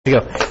There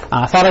you go.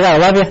 Father God, I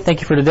love you. Thank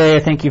you for today. I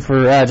thank you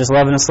for just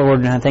loving us, Lord,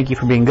 and I thank you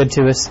for being good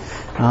to us.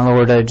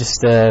 Lord, I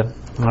just I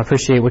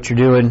appreciate what you're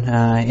doing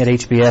at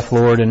HBF,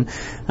 Lord, and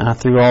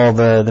through all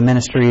the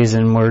ministries,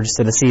 and we're just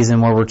at a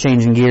season where we're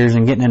changing gears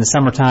and getting into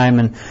summertime,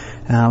 and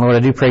Lord, I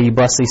do pray you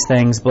bless these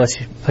things.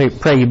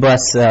 Pray you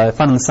bless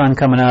Fun in the Sun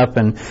coming up,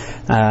 and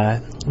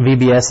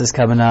VBS is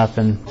coming up,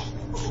 and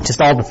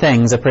just all the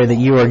things. I pray that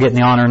you are getting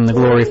the honor and the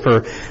glory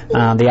for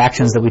the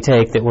actions that we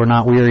take, that we're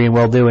not weary in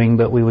well-doing,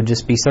 but we would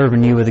just be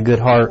serving you with a good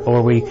heart.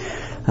 Or we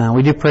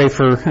do pray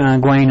for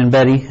Gwen and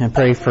Betty. I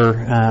pray for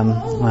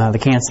the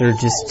cancer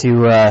just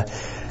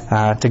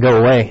to go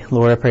away.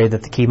 Lord, I pray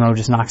that the chemo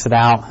just knocks it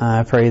out.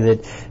 I pray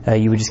that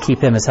you would just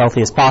keep him as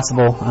healthy as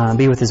possible.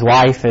 Be with his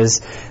wife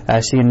as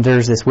she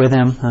endures this with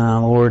him,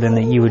 Lord, and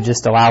that you would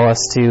just allow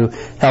us to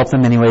help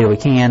them any way that we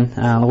can.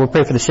 Lord,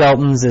 pray for the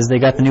Sheltons as they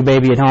got the new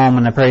baby at home,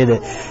 and I pray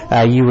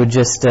that you would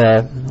just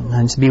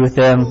be with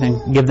them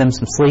and give them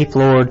some sleep,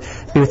 Lord.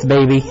 Be with the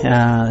baby.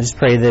 I just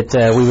pray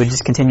that we would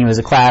just continue as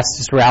a class,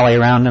 just rally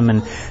around them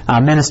and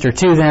minister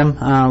to them.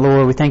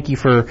 Lord, we thank you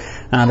for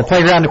the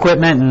playground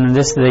equipment and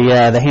just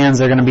the hands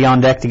that are going to be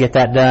on deck to get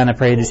that done. I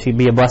pray that you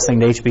be a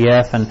blessing to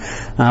HBF. And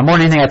more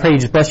than anything, I pray you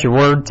just bless your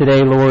word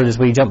today, Lord, as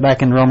we jump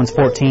back into Romans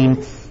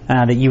 14,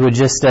 that you would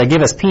just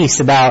give us peace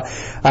about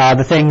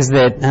the things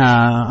that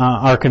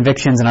our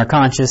convictions and our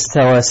conscience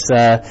tell us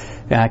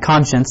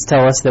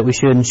that we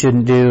should and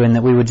shouldn't do, and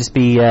that we would just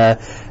be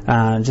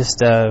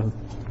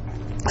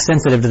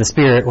sensitive to the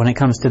Spirit when it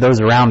comes to those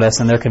around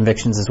us and their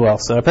convictions as well.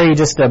 So I pray you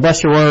just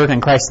bless your word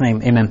in Christ's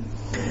name. Amen.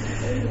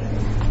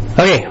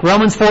 Okay,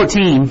 Romans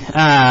 14.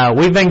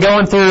 We've been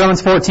going through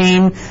Romans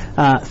 14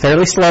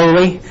 fairly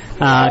slowly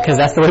because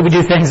that's the way we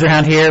do things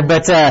around here.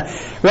 But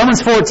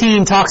Romans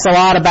 14 talks a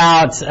lot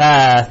about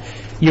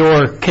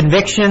your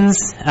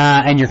convictions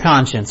and your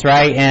conscience,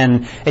 right?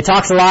 And it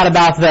talks a lot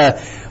about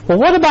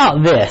what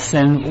about this?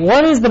 And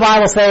what does the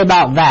Bible say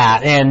about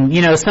that? And,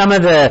 some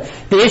of the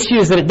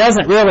issues that it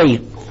doesn't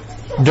really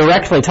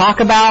directly talk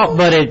about,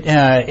 but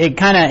it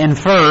kind of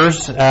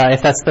infers,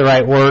 if that's the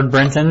right word,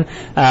 Brenton,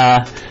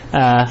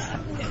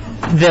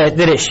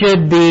 that it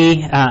should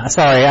be.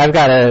 Sorry, I've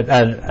got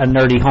a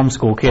nerdy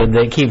homeschool kid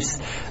that keeps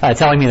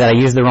telling me that I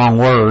use the wrong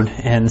word,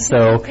 and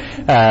so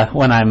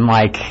when I'm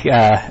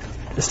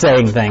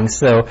saying things,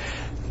 so.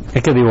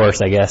 It could be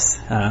worse, I guess.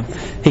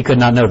 He could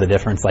not know the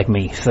difference like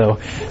me. So,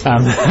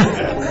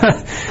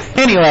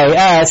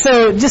 anyway,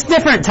 so just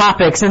different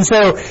topics. And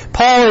so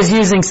Paul is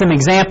using some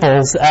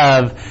examples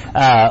of,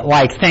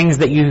 things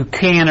that you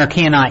can or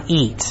cannot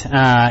eat,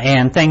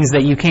 and things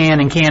that you can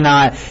and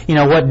cannot,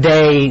 what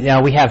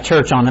day we have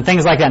church on and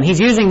things like that. And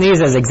he's using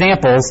these as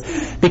examples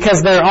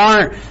because there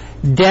aren't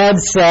dead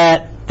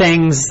set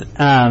things,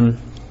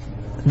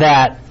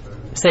 that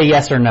say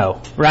yes or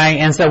no, right?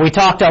 And so we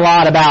talked a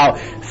lot about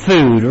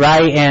food,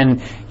 right?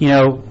 And,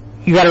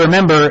 you got to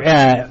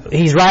remember,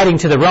 he's writing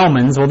to the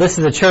Romans. Well, this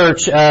is a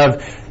church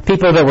of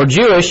people that were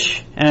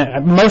Jewish.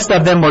 Most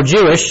of them were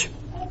Jewish,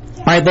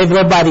 right? They've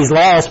lived by these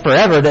laws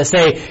forever that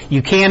say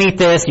you can't eat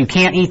this, you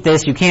can't eat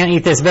this, you can't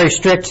eat this, very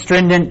strict,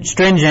 stringent.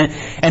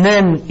 And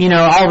then,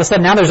 all of a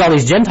sudden now there's all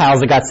these Gentiles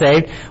that got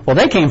saved. Well,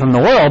 they came from the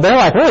world. They're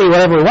like, we'll eat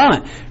whatever we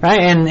want, right?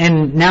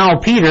 And now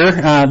Peter,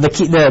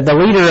 the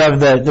leader of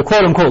the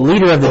quote unquote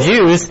leader of the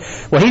Jews,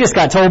 well, he just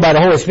got told by the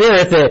Holy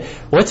Spirit that,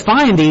 well, it's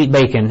fine to eat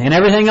bacon and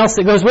everything else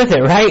that goes with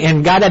it, right?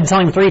 And God had to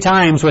tell him 3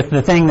 times with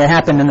the thing that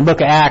happened in the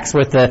book of Acts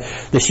with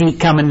the sheet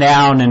coming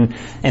down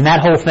and that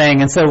whole thing.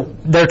 And so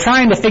they're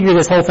trying to figure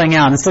this whole thing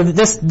out. And so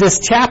this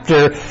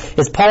chapter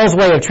is Paul's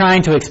way of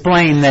trying to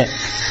explain that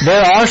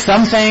there are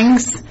some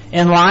things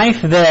in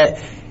life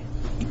that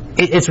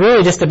it's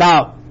really just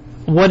about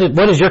what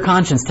is your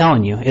conscience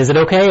telling you? Is it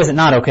okay? Is it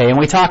not okay? And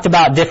we talked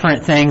about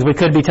different things. We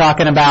could be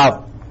talking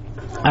about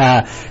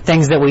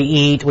things that we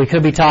eat. We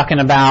could be talking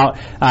about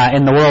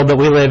in the world that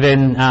we live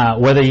in,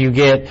 whether you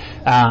get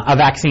a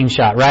vaccine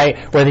shot,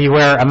 right? Whether you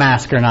wear a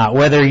mask or not.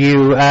 Whether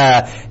you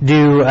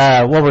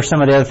what were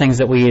some of the other things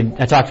that we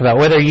had talked about?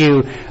 Whether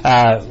you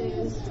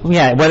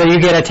whether you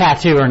get a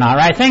tattoo or not,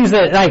 right? Things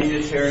that like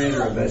meatitarian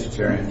or a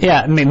vegetarian.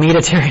 Yeah,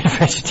 meatitarian or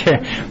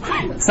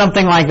vegetarian,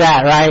 something like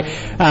that,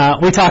 right?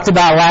 We talked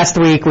about last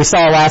week. We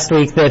saw last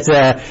week that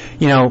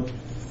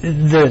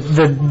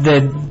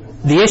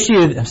the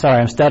issue, I'm sorry,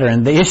 I'm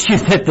stuttering. The issue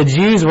that the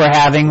Jews were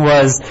having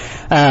was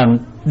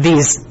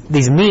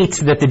these meats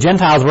that the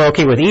Gentiles were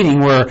okay with eating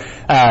were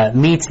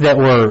meats that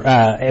were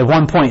at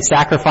one point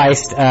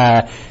sacrificed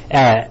at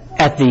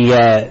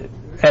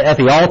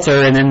the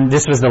altar, and then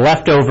this was the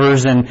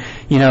leftovers, and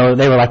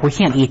they were like, we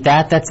can't eat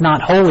that. That's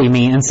not holy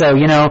meat. And so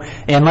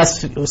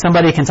unless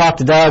somebody can talk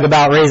to Doug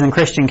about raising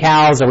Christian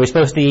cows, are we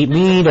supposed to eat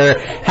meat, or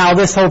how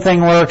this whole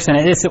thing works? And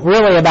it's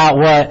really about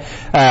what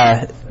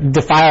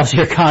defiles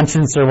your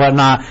conscience or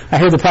whatnot. I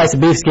hear the price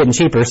of beef's getting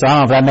cheaper, so I don't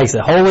know if that makes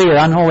it holy or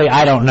unholy.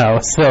 I don't know.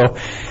 So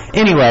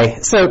anyway,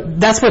 so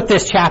that's what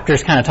this chapter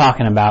is kind of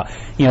talking about.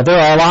 There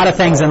are a lot of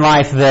things in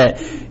life that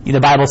the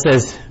Bible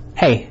says,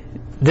 hey,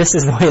 this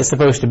is the way it's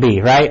supposed to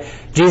be, right?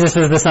 Jesus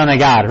is the Son of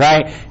God,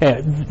 right?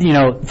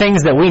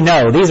 Things that we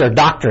know, these are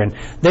doctrine.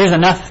 There's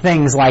enough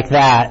things like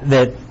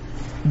that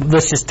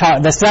let's just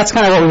talk. That's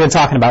kind of what we've been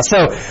talking about.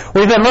 So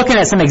we've been looking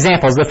at some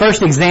examples. The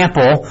first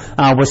example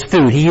was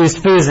food. He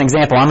used food as an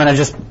example. I'm going to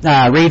just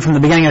read from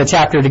the beginning of the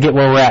chapter to get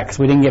where we're at, because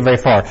we didn't get very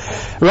far.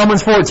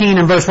 Romans 14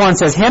 and verse 1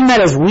 says, "Him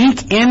that is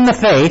weak in the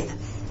faith,"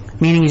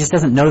 meaning he just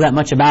doesn't know that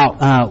much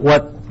about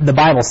what the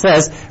Bible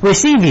says,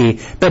 "receive ye,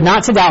 but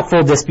not to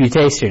doubtful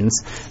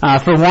disputations.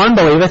 For one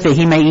believeth that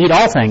he may eat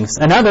all things.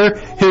 Another,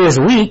 who is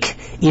weak,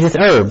 eateth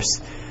herbs.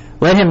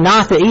 Let him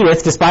not that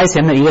eateth despise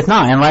him that eateth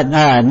not, and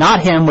let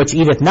not him which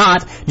eateth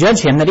not judge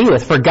him that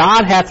eateth, for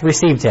God hath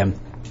received him.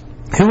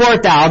 Who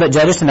art thou that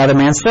judgest another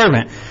man's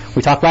servant?"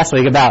 We talked last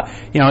week about,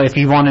 if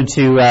you wanted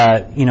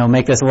to,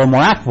 make this a little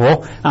more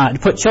applicable, to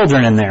put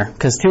children in there.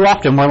 Because too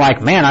often we're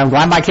like, man, I'm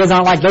glad my kids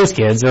aren't like those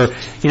kids. Or,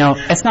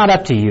 it's not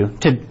up to you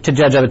to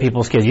judge other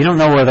people's kids. You don't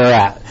know where they're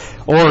at.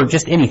 Or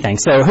just anything.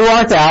 So, who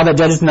art thou that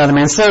judgest another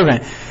man's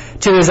servant?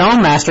 To his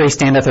own master he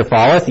standeth or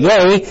falleth.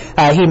 Yea,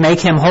 he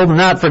make him holding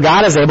up, for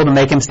God is able to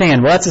make him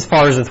stand. Well, that's as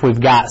far as we've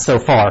got so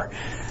far.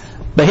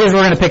 But here's what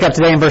we're going to pick up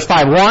today in verse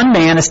 5. One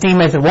man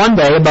esteemeth one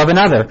day above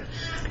another.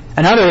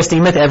 Another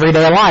esteemeth every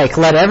day alike.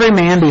 Let every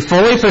man be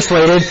fully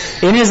persuaded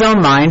in his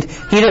own mind.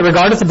 He that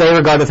regardeth the day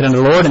regardeth it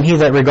unto the Lord, and he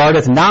that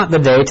regardeth not the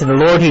day to the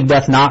Lord he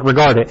doth not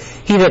regard it.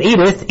 He that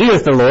eateth,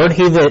 eateth the Lord,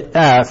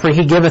 for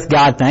he giveth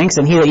God thanks,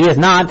 and he that eateth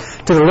not,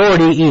 to the Lord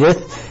he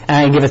eateth,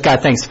 and giveth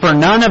God thanks. For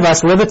none of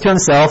us liveth to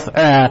himself,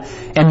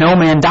 and no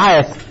man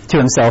dieth to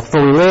himself.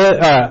 For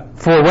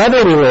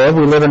whether we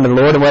live unto the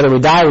Lord, and whether we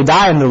die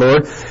unto the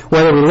Lord.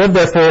 Whether we live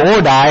therefore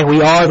or die,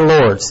 we are the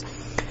Lord's.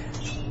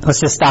 Let's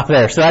just stop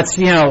there. So that's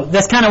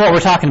kind of what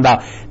we're talking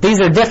about.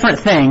 These are different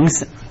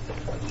things.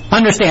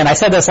 Understand, I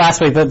said this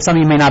last week, but some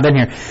of you may not have been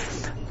here.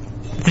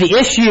 The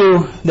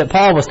issue that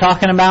Paul was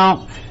talking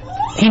about,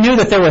 he knew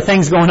that there were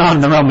things going on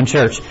in the Roman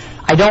church.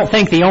 I don't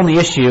think the only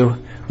issue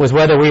was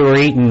whether we were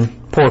eating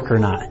pork or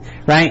not.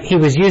 Right? He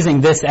was using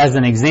this as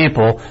an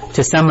example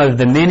to some of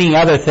the many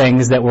other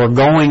things that were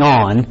going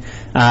on,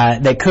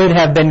 that could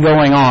have been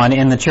going on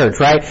in the church,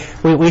 right?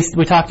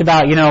 We talked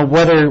about,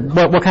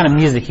 what kind of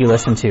music you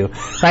listen to,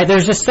 right?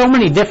 There's just so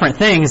many different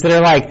things that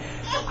are like,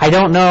 I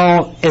don't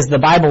know, is the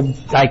Bible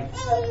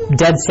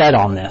dead set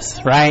on this,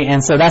 right?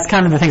 And so that's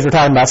kind of the things we're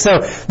talking about. So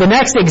the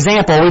next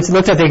example, we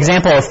looked at the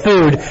example of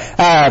food.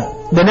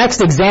 The next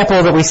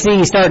example that we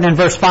see starting in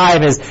verse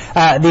 5 is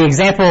the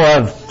example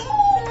of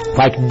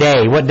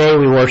day, what day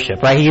we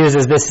worship, right? He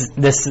uses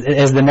this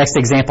as the next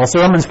example. So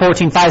Romans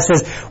 14:5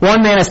 says,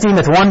 "One man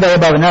esteemeth one day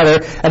above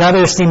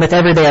another esteemeth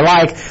every day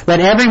alike.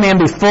 Let every man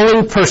be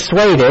fully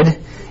persuaded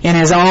in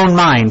his own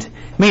mind."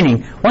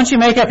 Meaning, once you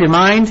make up your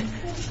mind,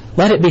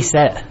 let it be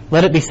set.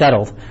 Let it be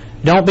settled.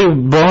 Don't be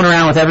blown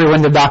around with every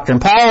wind of doctrine.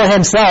 Paul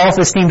himself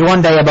esteemed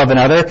one day above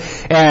another,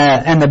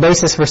 and the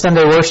basis for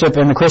Sunday worship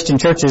in the Christian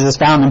churches is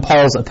found in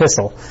Paul's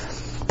epistle.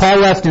 Paul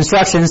left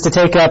instructions to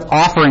take up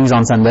offerings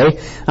on Sunday.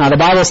 The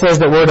Bible says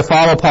that we're to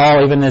follow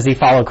Paul even as he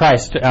followed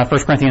Christ,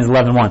 1 Corinthians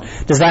 11:1.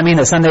 Does that mean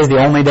that Sunday is the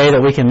only day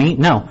that we can meet?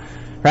 No.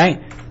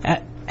 Right?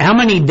 How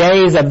many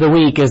days of the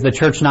week is the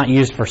church not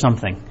used for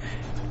something?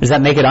 Does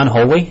that make it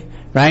unholy?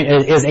 Right?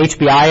 Is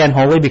HBI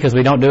unholy because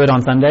we don't do it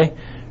on Sunday?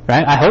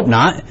 Right? I hope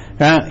not.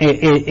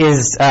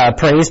 Is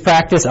praise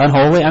practice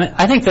unholy?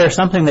 I think there's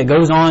something that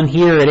goes on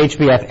here at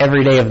HBF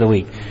every day of the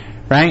week.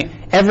 Right?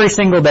 Every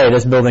single day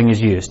this building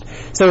is used.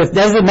 So it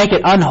doesn't make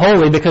it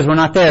unholy because we're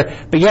not there.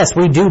 But yes,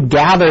 we do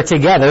gather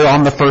together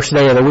on the first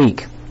day of the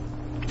week.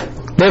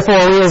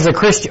 Therefore, we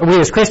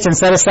as Christians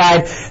set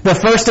aside the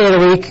first day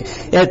of the week.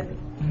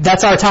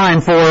 That's our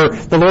time for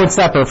the Lord's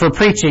Supper, for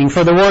preaching,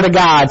 for the Word of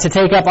God, to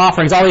take up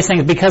offerings, all these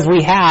things, because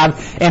we have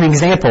an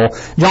example.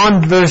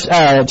 John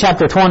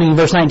chapter 20,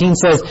 verse 19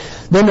 says,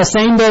 "Then the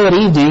same day at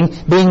evening,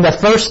 being the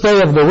first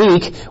day of the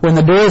week, when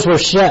the doors were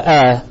shut,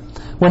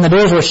 where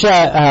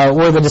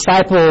the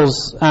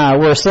disciples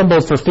were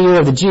assembled for fear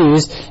of the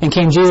Jews, and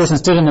came Jesus and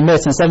stood in the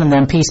midst and said unto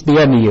them, Peace be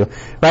unto you."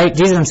 Right?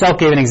 Jesus himself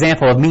gave an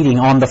example of meeting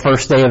on the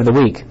first day of the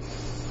week.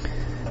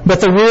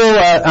 But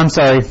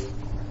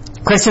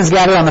Christians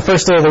gather on the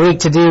first day of the week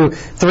to do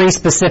three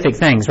specific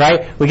things,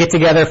 right? We get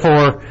together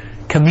for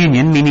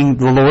communion, meaning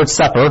the Lord's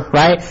Supper,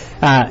 right?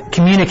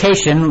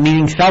 Communication,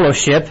 meaning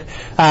fellowship,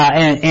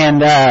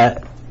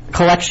 and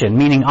collection,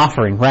 meaning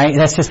offering, right?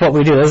 That's just what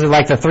we do. Those are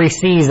like the 3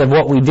 C's of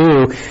what we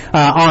do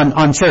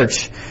on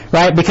church,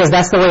 right? Because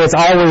that's the way it's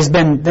always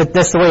been.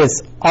 That's the way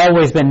it's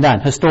always been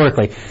done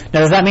historically. Now,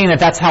 does that mean that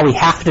that's how we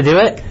have to do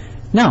it?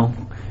 No.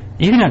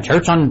 You can have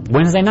church on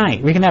Wednesday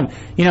night. We can have,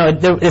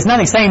 there's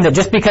nothing saying that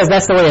just because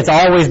that's the way it's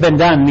always been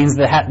done means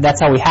that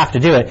that's how we have to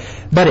do it.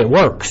 But it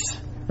works,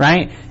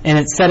 right? And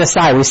it's set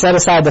aside. We set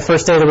aside the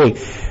first day of the week.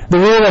 The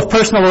rule of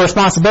personal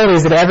responsibility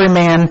is that every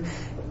man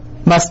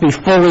must be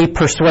fully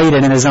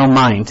persuaded in his own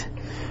mind,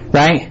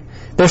 right?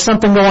 There's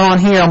something going on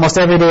here almost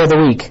every day of the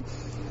week.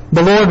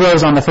 The Lord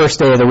rose on the first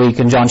day of the week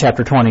in John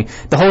chapter 20.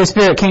 The Holy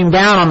Spirit came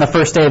down on the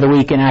first day of the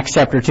week in Acts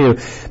chapter 2.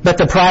 But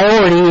the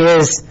priority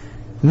is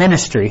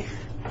ministry.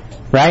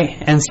 right?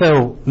 And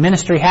so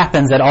ministry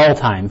happens at all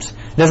times.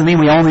 It doesn't mean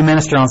we only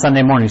minister on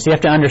Sunday mornings. So you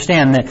have to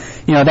understand that,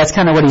 that's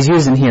kind of what he's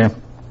using here.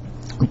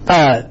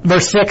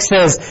 Verse 6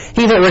 says,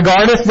 "He that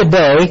regardeth the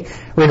day,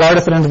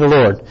 regardeth it unto the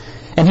Lord.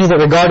 And he that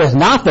regardeth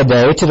not the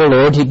day to the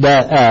Lord,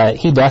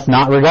 he doth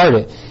not regard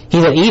it. He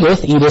that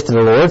eateth, eateth to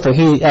the Lord, for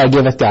he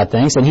giveth God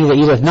thanks. And he that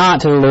eateth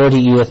not to the Lord, he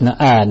eateth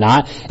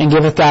not, and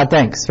giveth God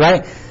thanks."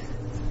 Right?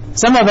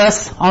 Some of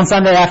us, on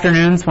Sunday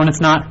afternoons, when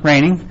it's not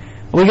raining,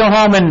 we go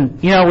home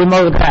and, we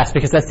mow the grass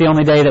because that's the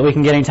only day that we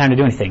can get any time to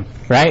do anything.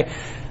 Right?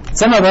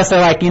 Some of us are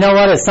like,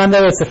 what, it's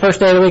Sunday, it's the first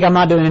day of the week, I'm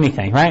not doing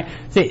anything. Right?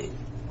 See,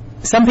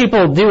 some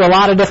people do a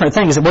lot of different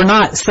things. We're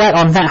not set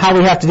on how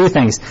we have to do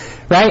things.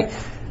 Right?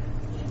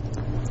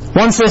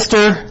 One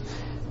sister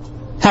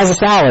has a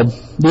salad.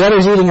 The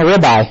other's eating a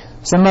ribeye.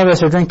 Some of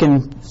us are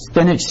drinking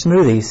spinach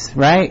smoothies,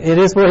 right? It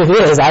is what it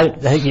is.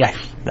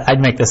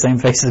 I'd make the same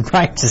face as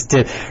Mike just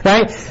did,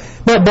 right?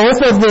 But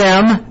both of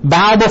them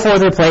bow before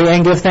their plate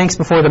and give thanks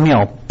before the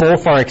meal.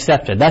 Both are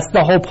accepted. That's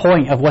the whole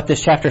point of what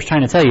this chapter is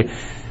trying to tell you.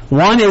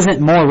 One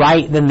isn't more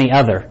right than the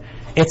other.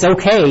 It's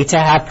okay to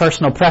have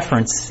personal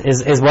preference,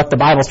 is what the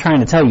Bible's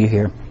trying to tell you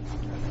here.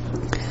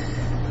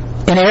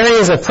 In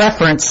areas of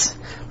preference,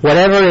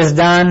 whatever is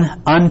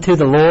done unto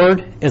the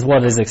Lord is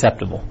what is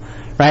acceptable.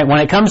 Right? When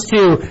it comes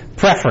to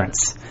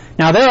preference.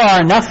 Now, there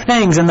are enough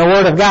things in the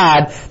Word of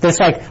God that's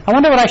like, I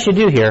wonder what I should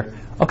do here.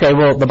 Okay,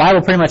 well, the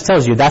Bible pretty much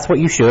tells you that's what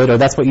you should or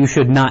that's what you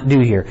should not do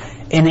here.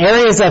 In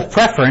areas of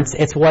preference,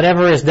 it's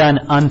whatever is done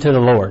unto the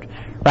Lord.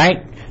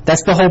 Right?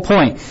 That's the whole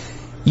point.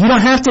 You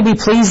don't have to be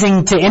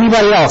pleasing to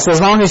anybody else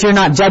as long as you're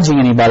not judging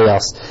anybody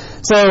else.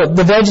 So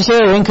the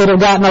vegetarian could have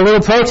gotten a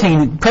little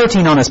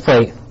protein on his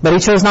plate, but he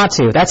chose not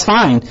to. That's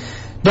fine.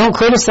 Don't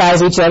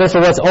criticize each other for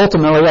what's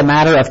ultimately a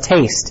matter of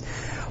taste.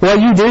 What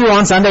you do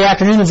on Sunday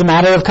afternoon is a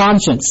matter of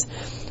conscience.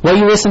 What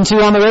you listen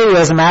to on the radio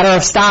is a matter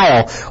of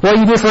style. What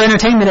you do for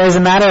entertainment is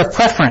a matter of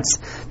preference.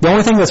 The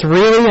only thing that's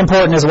really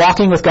important is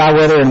walking with God,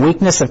 whether in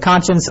weakness of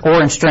conscience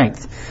or in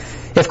strength.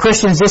 If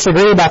Christians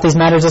disagree about these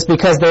matters, it's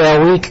because they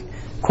are weak,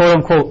 quote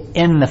unquote,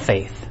 in the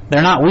faith.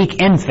 They're not weak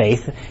in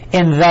faith,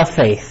 in the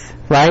faith,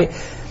 right?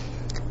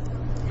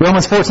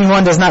 Romans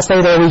 14:1 does not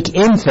say they're weak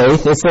in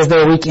faith, it says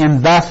they're weak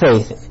in the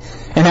faith.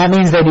 And that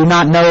means they do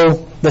not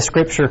know the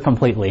Scripture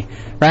completely,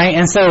 right?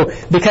 And so,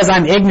 because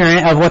I'm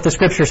ignorant of what the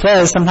Scripture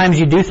says, sometimes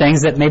you do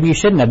things that maybe you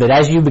shouldn't have. But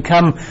as you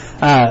become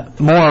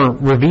more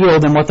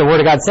revealed in what the Word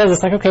of God says,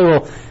 it's like, okay,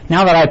 well,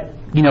 now that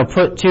I,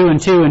 put 2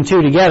 and 2 and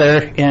 2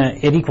 together,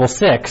 it equals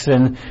 6.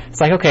 And it's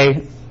like,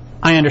 okay,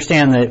 I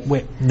understand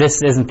that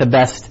this isn't the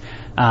best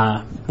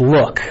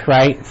look,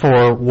 right,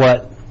 for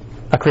what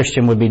a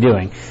Christian would be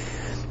doing.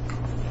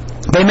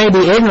 They may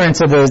be ignorant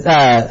of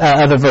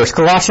the verse.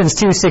 Colossians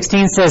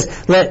 2:16 says,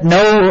 "Let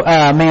no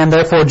man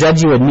therefore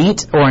judge you in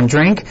meat or in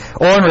drink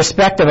or in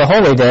respect of a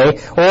holy day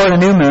or in a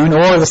new moon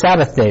or the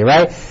Sabbath day,"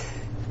 right?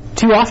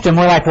 Too often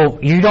we're like, well,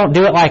 you don't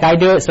do it like I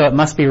do it, so it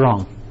must be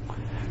wrong.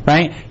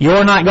 Right?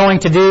 You're not going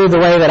to do the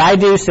way that I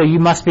do, so you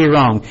must be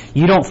wrong.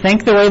 You don't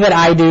think the way that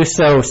I do,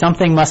 so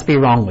something must be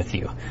wrong with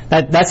you.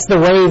 That's the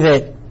way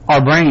that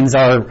our brains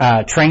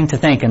are trained to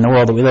think in the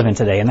world that we live in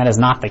today, and that is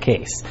not the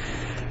case.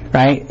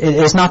 Right?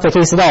 It's not the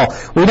case at all.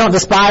 We don't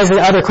despise the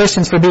other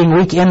Christians for being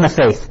weak in the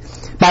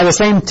faith. By the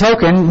same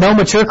token, no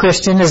mature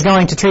Christian is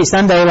going to treat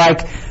Sunday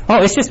like,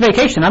 oh, it's just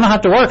vacation. I don't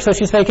have to work, so it's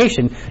just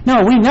vacation.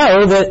 No, we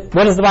know that,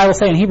 what does the Bible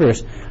say in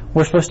Hebrews?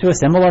 We're supposed to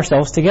assemble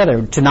ourselves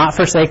together, to not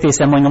forsake the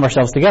assembling of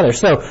ourselves together.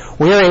 So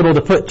we're able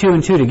to put 2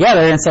 and 2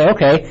 together and say,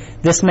 okay,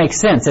 this makes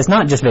sense. It's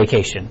not just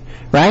vacation.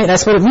 Right?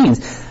 That's what it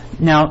means.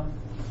 Now,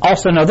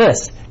 also know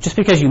this. Just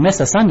because you miss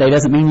a Sunday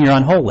doesn't mean you're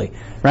unholy.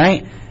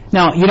 Right?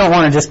 Now, you don't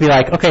want to just be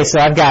like, okay, so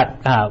I've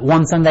got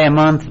one Sunday a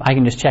month, I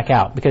can just check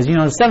out. Because,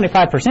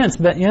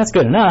 75%, but that's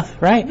good enough,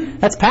 right?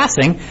 That's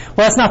passing.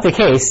 Well, that's not the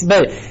case,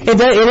 but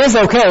it is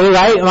okay,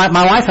 right?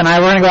 My wife and I,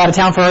 we're going to go out of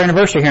town for our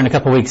anniversary here in a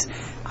couple weeks.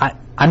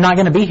 I'm not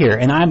going to be here,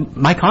 and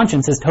my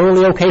conscience is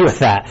totally okay with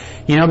that,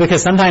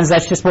 because sometimes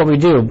that's just what we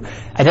do.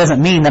 It doesn't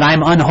mean that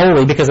I'm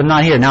unholy because I'm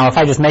not here. Now, if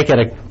I just make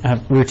it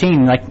a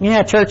routine, like,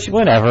 yeah, church,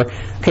 whatever.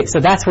 Okay, so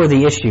that's where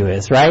the issue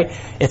is, right?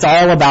 It's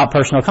all about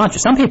personal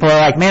conscience. Some people are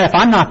like, man, if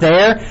I'm not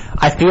there,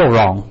 I feel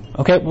wrong.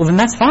 Okay, well then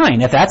that's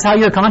fine. If that's how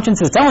your conscience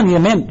is telling you,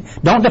 man,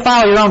 don't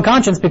defile your own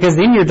conscience because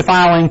then you're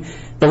defiling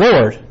the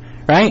Lord,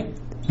 right?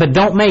 But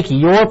don't make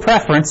your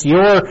preference,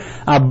 your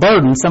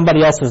burden,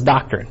 somebody else's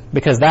doctrine,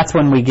 because that's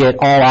when we get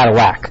all out of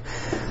whack.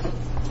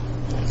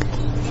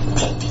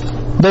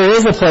 There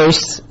is a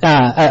place,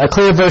 a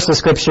clear verse of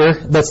Scripture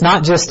that's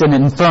not just an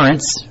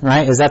inference,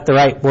 right? Is that the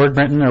right word,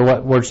 Brenton, or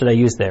what word should I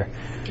use there?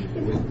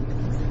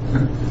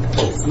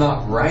 It's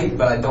not right,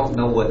 but I don't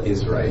know what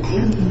is right.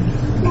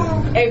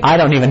 I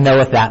don't even know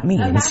what that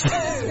means. A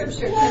passage of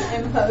Scripture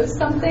can impose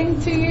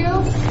something to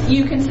you.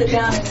 You can sit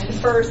down and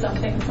infer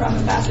something from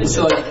a passage.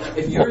 So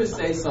if you're to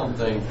say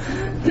something,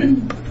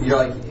 you're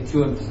like,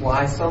 to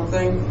imply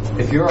something,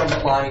 if you're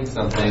implying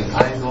something,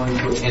 I'm going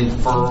to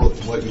infer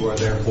what you are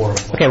therefore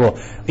implying. Okay, well,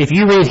 if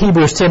you read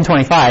Hebrews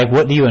 10:25,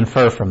 what do you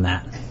infer from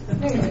that?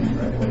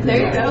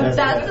 There you go.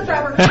 That's the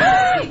proper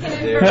context. You can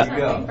infer There you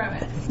go. something from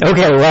it.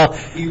 Okay, well,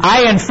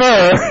 I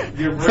infer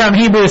from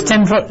Hebrews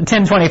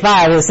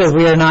 10:25 it says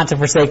we are not to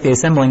forsake the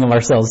assembling of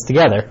ourselves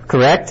together,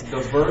 correct? The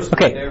verse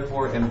Okay. would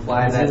therefore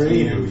imply that to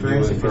you infer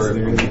it from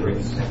the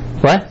Greek.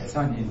 What? It's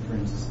not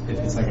inference if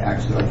it's like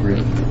actually like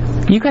written.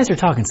 You guys are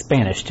talking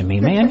Spanish to me,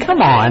 man.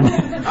 Come on.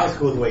 I was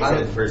cool with the way you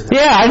said it first time.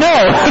 Yeah, I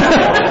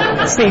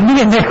know. See,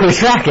 me and Nick were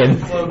tracking.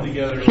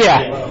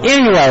 Yeah.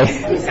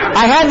 Anyway,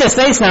 I had to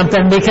say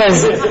something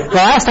because the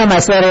last time I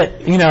said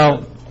it, you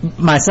know,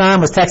 my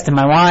son was texting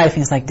my wife.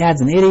 He's like,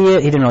 Dad's an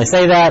idiot. He didn't really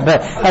say that, but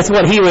that's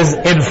what he was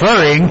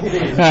inferring,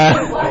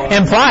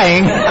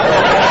 implying.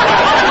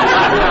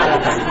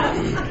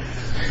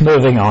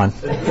 Moving on.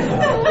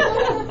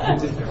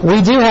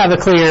 We do have a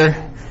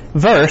clear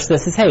verse that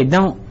says, hey,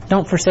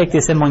 don't forsake the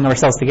assembling of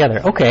ourselves together.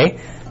 Okay,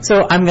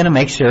 so I'm going to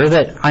make sure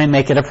that I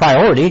make it a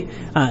priority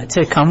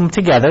to come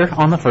together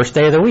on the first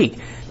day of the week.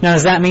 Now,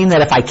 does that mean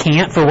that if I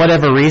can't for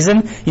whatever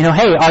reason, you know,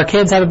 hey, our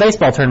kids have a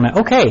baseball tournament.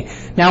 Okay,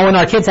 now when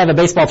our kids have a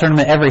baseball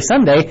tournament every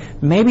Sunday,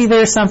 maybe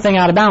there's something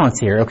out of balance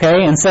here,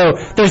 okay? And so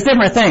there's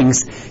different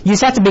things. You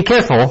just have to be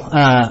careful.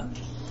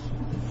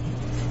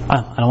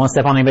 I don't want to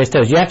step on anybody's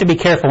toes. You have to be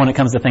careful when it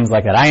comes to things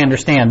like that. I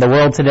understand the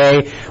world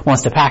today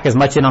wants to pack as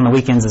much in on the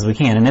weekends as we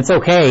can, and it's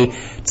okay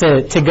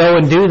to go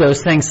and do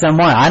those things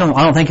somewhat. I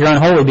don't think you're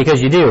unholy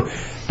because you do.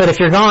 But if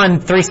you're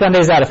gone 3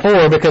 Sundays out of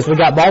 4 because we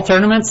got ball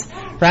tournaments,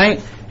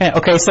 right?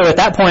 Okay, so at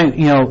that point,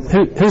 you know,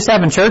 who's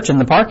having church in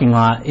the parking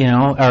lot? You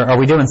know, are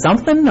we doing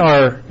something?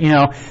 Or, you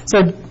know,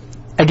 so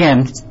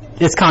again,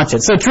 it's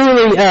conscious. So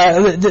truly,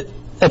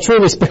 a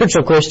truly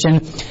spiritual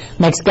Christian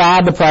makes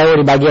God the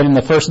priority by giving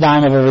the first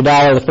dime of every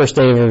dollar the first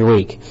day of every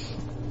week.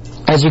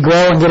 As you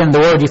grow and get into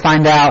the Word, you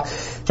find out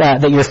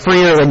that you're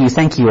freer than you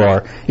think you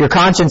are. Your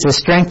conscience is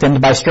strengthened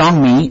by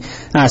strong meat,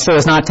 so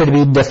as not to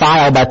be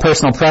defiled by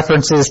personal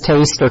preferences,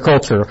 taste, or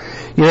culture.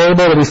 You're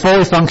able to be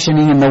fully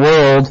functioning in the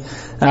world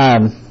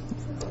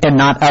and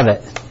not of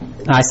it.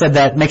 I said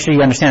that, make sure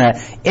you understand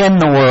that. In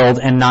the world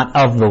and not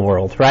of the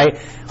world, right?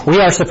 We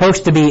are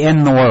supposed to be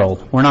in the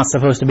world. We're not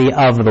supposed to be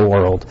of the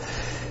world.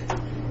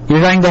 You're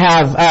going to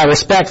have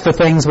respect for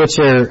things which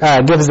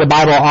gives the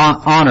Bible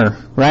honor,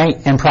 right,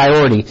 and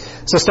priority.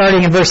 So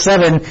starting in verse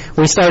 7,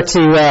 we start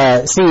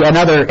to see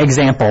another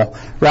example,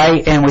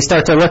 right, and we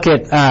start to look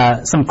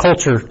at some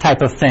culture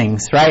type of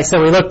things, right.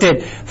 So we looked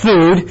at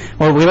food,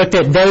 or we looked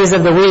at days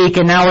of the week,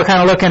 and now we're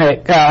kind of looking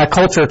at a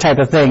culture type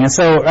of thing. And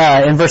so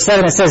in verse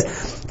 7 it says,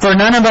 "For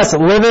none of us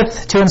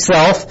liveth to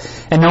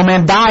himself, and no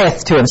man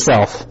dieth to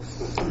himself."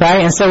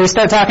 Right, and so we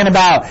start talking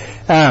about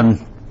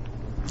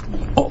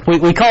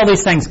we call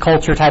these things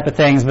culture type of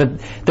things, but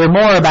they're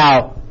more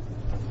about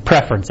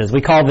preferences.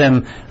 We call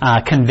them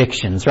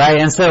convictions, right?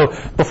 And so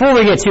before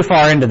we get too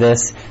far into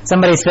this,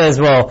 somebody says,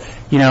 well,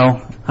 you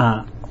know,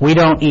 we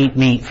don't eat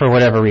meat for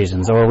whatever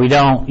reasons, or we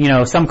don't, you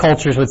know, some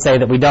cultures would say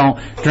that we don't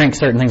drink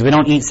certain things, we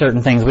don't eat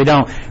certain things, we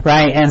don't,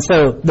 right? And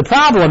so the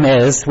problem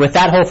is with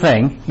that whole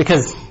thing,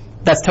 because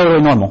that's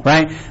totally normal,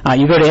 right?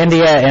 You go to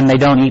India and they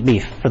don't eat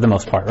beef for the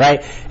most part,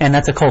 right? And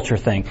that's a culture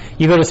thing.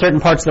 You go to certain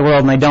parts of the world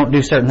and they don't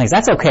do certain things.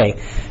 That's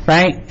okay,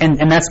 right?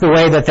 And that's the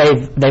way that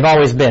they've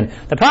always been.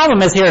 The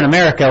problem is here in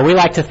America, we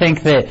like to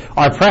think that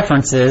our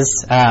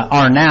preferences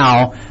are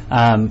now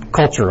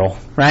cultural,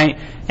 right?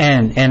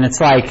 And it's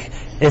like,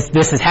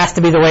 this has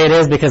to be the way it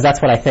is because that's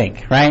what I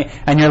think, right?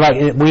 And you're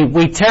like,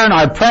 we turn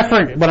our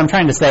what I'm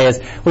trying to say is,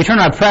 we turn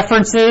our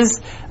preferences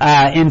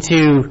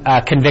into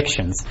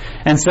convictions.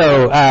 And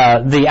so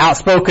the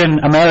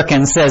outspoken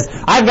American says,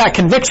 I've got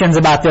convictions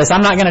about this,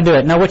 I'm not going to do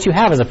it. No, what you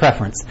have is a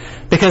preference.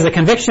 Because a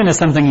conviction is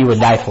something you would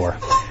die for,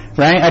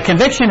 right? A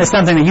conviction is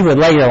something that you would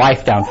lay your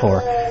life down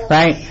for,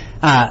 right?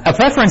 A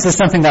preference is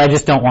something that I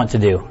just don't want to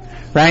do.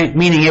 Right?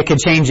 Meaning it could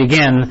change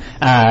again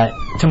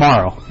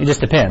tomorrow. It just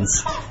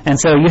depends. And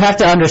so you have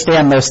to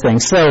understand those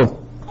things. So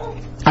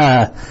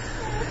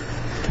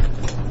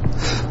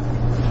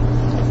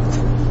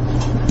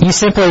you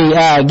simply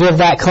give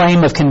that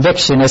claim of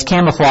conviction as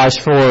camouflage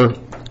for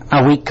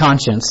a weak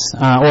conscience,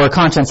 or a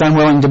conscience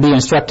unwilling to be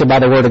instructed by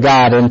the Word of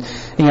God and,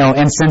 you know,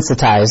 and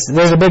sensitized.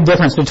 There's a big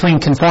difference between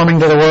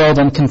conforming to the world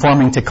and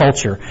conforming to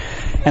culture.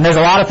 And there's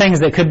a lot of things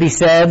that could be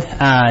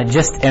said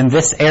just in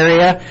this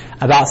area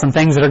about some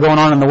things that are going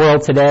on in the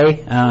world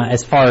today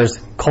as far as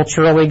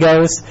culturally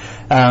goes.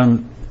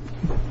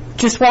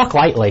 Just walk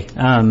lightly.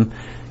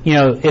 You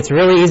know, it's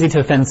really easy to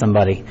offend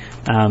somebody.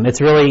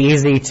 It's really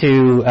easy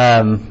to,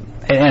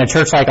 in a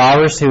church like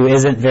ours who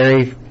isn't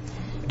very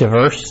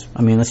diverse.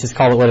 I mean, let's just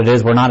call it what it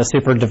is. We're not a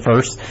super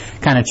diverse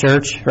kind of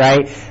church,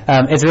 right?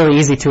 It's really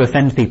easy to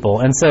offend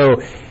people. And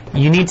so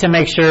you need to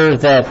make sure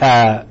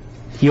that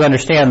you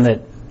understand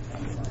that,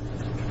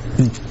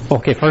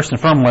 okay, first and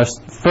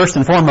foremost,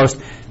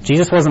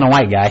 Jesus wasn't a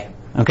white guy,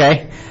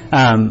 okay?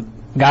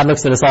 God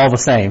looks at us all the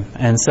same.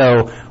 And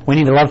so we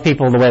need to love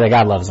people the way that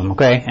God loves them,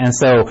 okay? And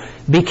so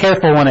be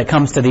careful when it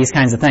comes to these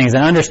kinds of things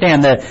and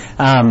understand that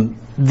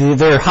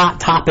they're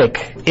hot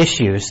topic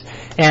issues.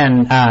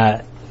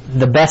 And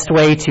the best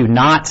way to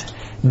not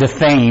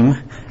defame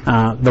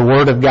the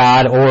Word of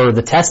God or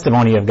the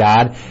testimony of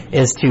God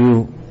is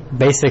to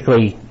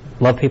basically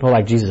love people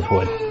like Jesus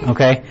would.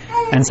 Okay?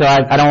 And so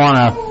I don't want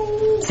to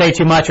say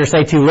too much or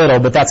say too little,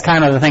 but that's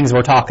kind of the things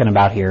we're talking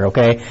about here.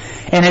 Okay?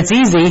 And it's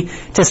easy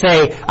to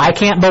say, I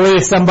can't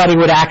believe somebody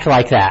would act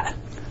like that.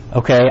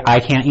 Okay? I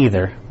can't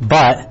either.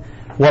 But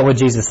what would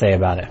Jesus say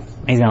about it?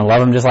 He's going to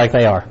love them just like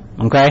they are.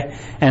 Okay?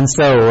 And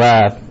so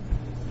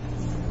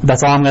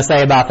that's all I'm going to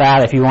say about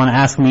that. If you want to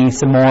ask me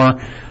some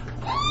more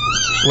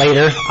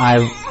later,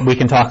 we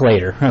can talk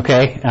later.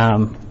 Okay?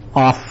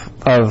 Off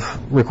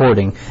of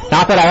recording.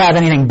 Not that I have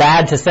anything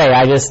bad to say.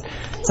 I just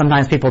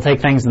sometimes people take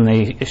things and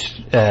they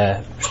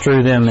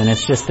strew them, and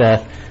it's just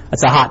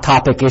it's a hot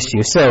topic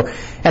issue. So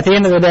at the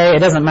end of the day, it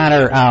doesn't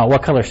matter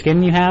what color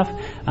skin you have,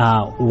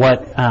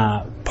 what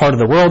part of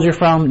the world you're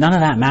from. None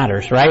of that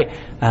matters, right?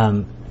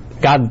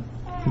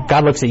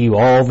 God looks at you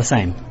all the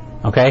same.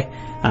 Okay,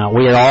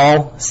 we are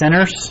all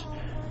sinners,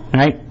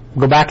 right?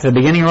 Go back to the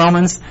beginning of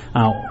Romans.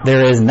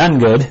 There is none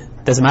good.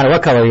 Doesn't matter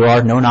what color you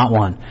are. No, not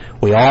one.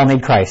 We all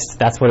need Christ.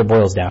 That's what it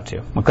boils down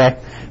to. Okay,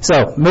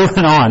 so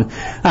moving on.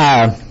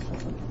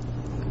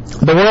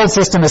 The world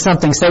system is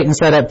something Satan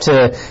set up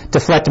to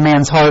deflect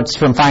man's hearts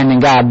from finding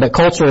God, but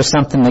culture is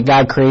something that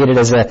God created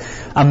as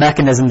a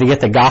mechanism to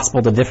get the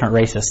gospel to different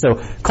races. So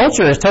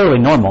culture is totally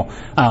normal.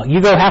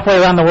 You go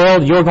halfway around the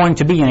world, you're going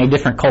to be in a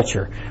different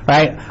culture,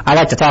 right? I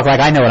like to talk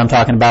like I know what I'm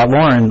talking about.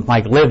 Lauren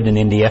lived in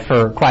India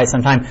for quite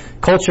some time.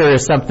 Culture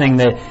is something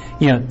that,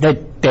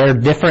 that they're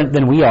different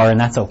than we are, and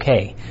that's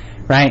okay,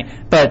 right?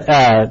 But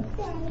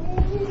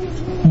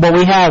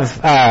we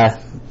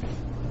have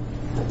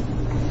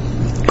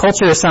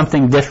culture is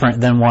something different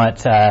than what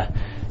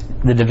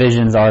the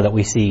divisions are that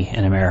we see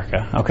in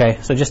America. Okay,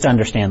 so just to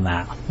understand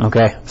that.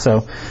 Okay,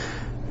 so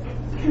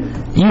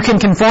you can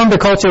conform to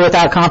culture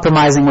without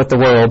compromising with the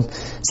world.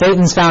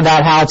 Satan's found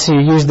out how to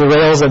use the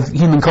rails of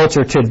human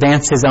culture to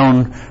advance his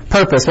own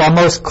purpose, while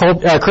most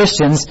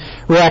Christians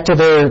retreat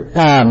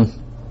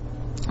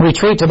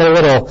to their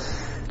little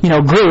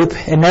group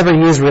and never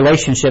use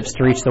relationships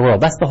to reach the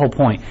world. That's the whole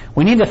point.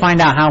 We need to find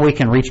out how we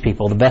can reach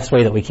people the best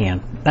way that we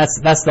can.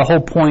 That's the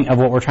whole point of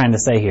what we're trying to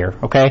say here,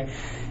 okay?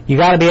 You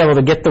got to be able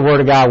to get the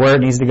Word of God where it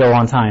needs to go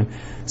on time.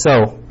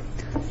 So,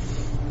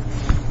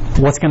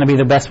 what's going to be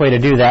the best way to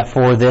do that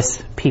for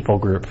this people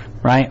group,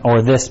 right?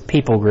 Or this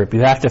people group.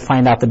 You have to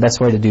find out the best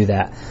way to do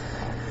that.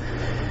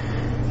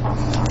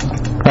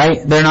 Right?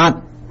 They're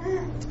not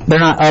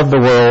of the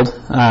world,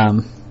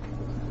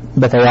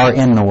 but they are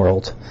in the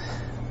world.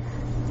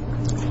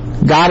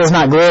 God is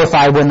not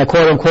glorified when the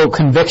quote-unquote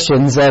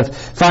convictions of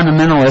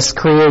fundamentalists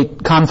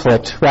create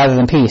conflict rather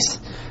than peace.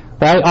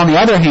 Right? On the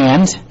other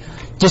hand,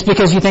 just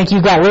because you think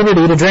you've got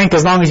liberty to drink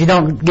as long as you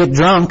don't get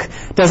drunk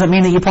doesn't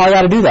mean that you probably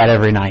ought to do that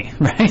every night.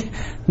 Right?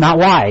 Not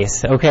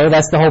wise. Okay?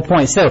 That's the whole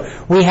point. So,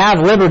 we have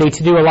liberty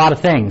to do a lot of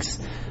things,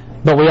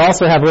 but we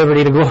also have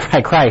liberty to glorify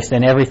Christ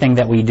in everything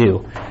that we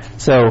do.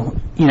 So,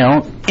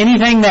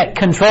 anything that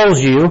controls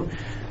you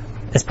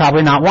is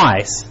probably not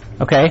wise.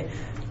 Okay?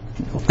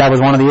 That was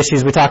one of the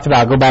issues we talked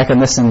about. Go back and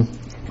listen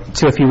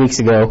to a few weeks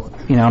ago.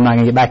 I'm not going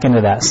to get back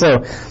into that.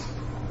 So,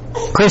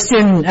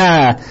 Christian,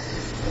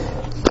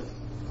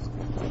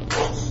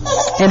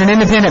 in an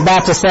independent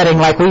Baptist setting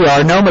like we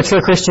are, no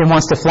mature Christian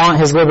wants to flaunt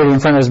his liberty in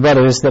front of his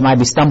brothers that might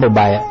be stumbled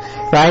by it.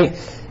 Right?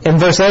 In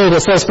verse 8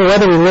 it says, "For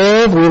whether we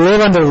live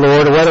under the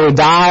Lord, or whether we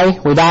die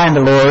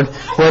under the Lord.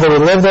 Whether we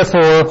live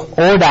therefore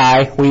or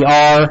die, we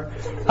are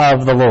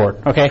of the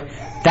Lord." Okay?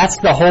 That's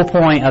the whole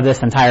point of this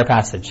entire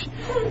passage.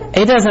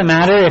 It doesn't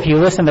matter if you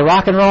listen to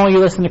rock and roll or you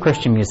listen to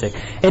Christian music.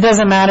 It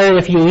doesn't matter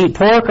if you eat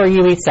pork or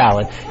you eat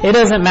salad. It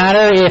doesn't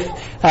matter if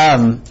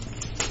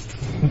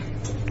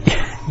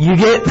you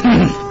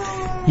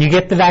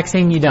get the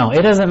vaccine, you don't.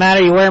 It doesn't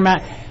matter, you wear a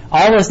mask.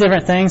 All those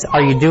different things,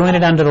 are you doing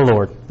it unto the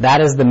Lord? That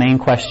is the main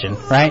question,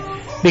 right?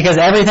 Because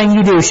everything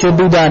you do should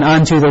be done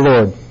unto the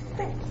Lord.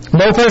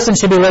 No person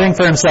should be living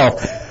for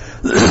himself.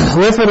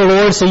 Live for the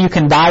Lord so you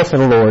can die for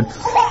the Lord.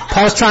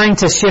 Paul's trying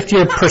to shift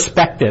your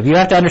perspective. You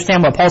have to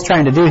understand what Paul's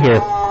trying to do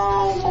here.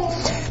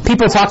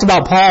 People talked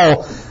about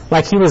Paul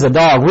like he was a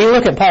dog. We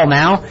look at Paul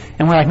now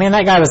and we're like, man,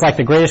 that guy was like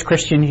the greatest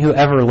Christian who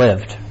ever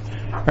lived.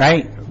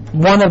 Right?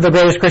 One of the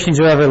greatest Christians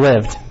who ever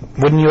lived.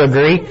 Wouldn't you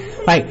agree?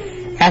 Like,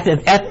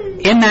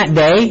 in that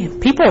day,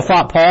 people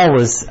thought Paul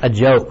was a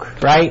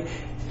joke, right?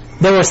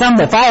 There were some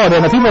that followed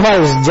him, but people thought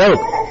it was a joke.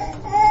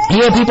 He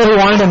had people who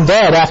wanted him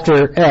dead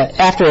after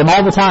him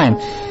all the time.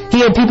 He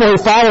had people who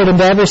followed him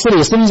to every city.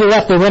 As soon as he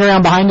left, they went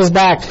around behind his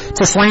back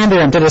to slander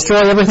him, to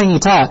destroy everything he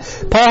taught.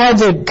 Paul had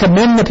to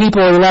commend the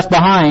people he left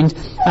behind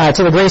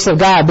to the grace of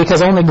God,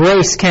 because only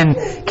grace can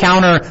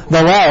counter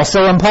the law.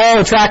 So when Paul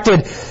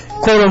attracted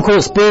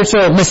quote-unquote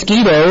spiritual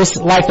mosquitoes,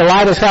 like the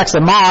light attracts a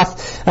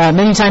moth,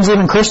 many times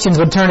even Christians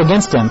would turn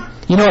against him.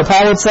 You know what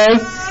Paul would say?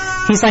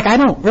 He's like, I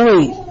don't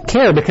really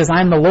care because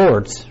I'm the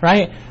Lord's,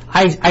 right?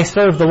 I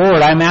serve the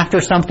Lord. I'm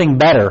after something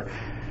better.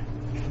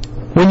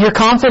 When you're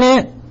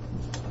confident,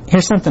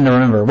 here's something to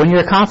remember. When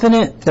you're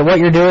confident that what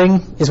you're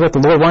doing is what the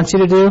Lord wants you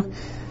to do,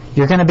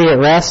 you're going to be at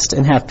rest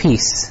and have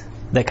peace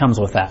that comes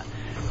with that,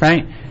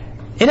 right?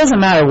 it doesn't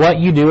matter what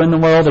you do in the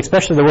world,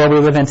 especially the world we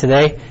live in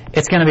today,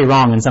 it's going to be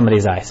wrong in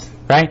somebody's eyes,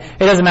 right? It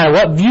doesn't matter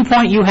what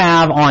viewpoint you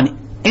have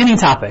on any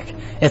topic,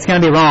 it's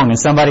going to be wrong in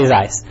somebody's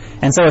eyes.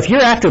 And so if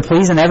you're after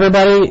pleasing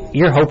everybody,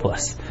 you're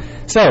hopeless.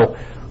 So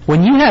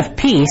when you have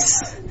peace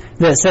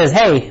that says,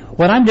 hey,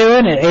 what I'm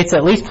doing, it's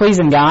at least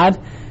pleasing God,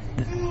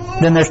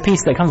 then there's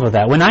peace that comes with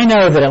that. When I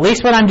know that at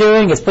least what I'm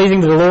doing is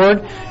pleasing to the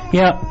Lord,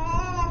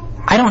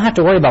 I don't have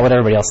to worry about what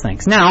everybody else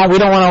thinks. Now, we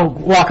don't want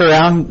to walk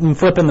around and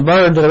flipping the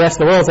bird to the rest of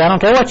the world and say, I don't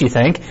care what you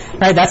think.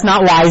 Right? That's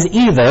not wise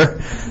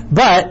either.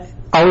 But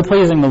are we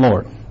pleasing the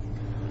Lord?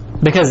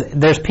 Because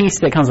there's peace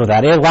that comes with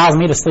that. It allows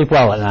me to sleep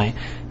well at night,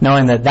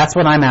 knowing that that's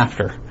what I'm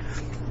after.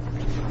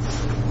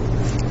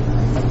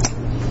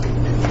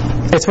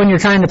 It's when you're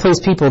trying to please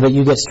people that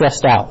you get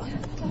stressed out.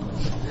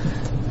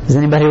 Does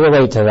anybody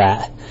relate to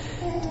that?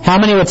 How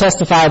many would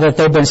testify that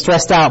they've been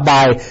stressed out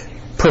by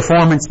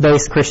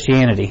performance-based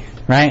Christianity?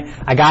 Right?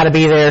 I got to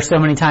be there so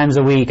many times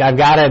a week. I've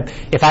got to.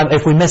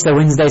 If we miss a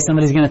Wednesday,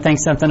 somebody's going to think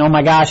something. Oh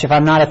my gosh! If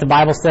I'm not at the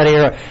Bible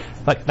study,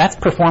 that's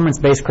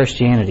performance-based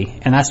Christianity,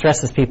 and that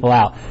stresses people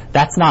out.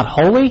 That's not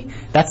holy.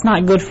 That's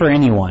not good for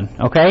anyone.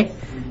 Okay?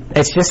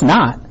 It's just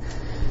not.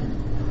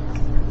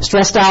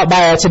 Stressed out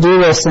by a to-do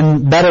list,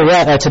 and better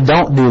yet, a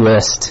to-don't-do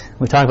list.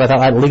 We talked about that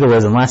like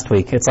legalism last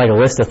week. It's like a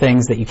list of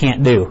things that you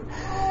can't do.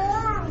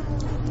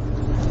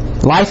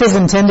 Life is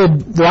not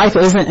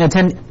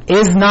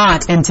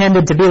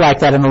intended to be like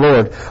that in the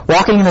Lord.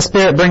 Walking in the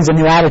Spirit brings a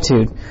new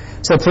attitude.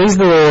 So please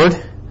the Lord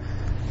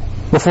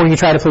before you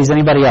try to please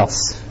anybody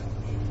else.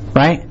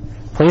 Right?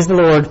 Please the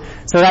Lord.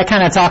 So that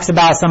kind of talks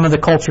about some of the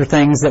culture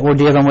things that we're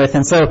dealing with.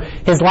 And so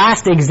his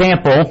last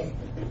example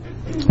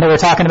that we're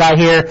talking about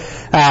here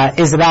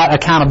is about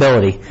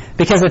accountability.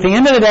 Because at the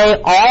end of the day,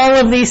 all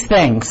of these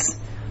things,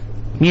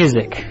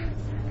 music,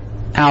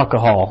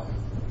 alcohol,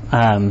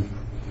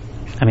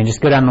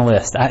 just go down the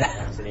list.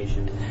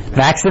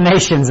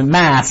 Vaccinations,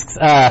 masks,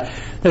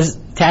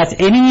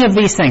 any of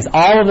these things,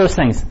 all of those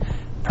things.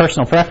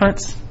 Personal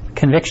preference,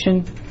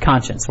 conviction,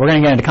 conscience. We're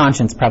going to get into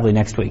conscience probably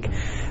next week.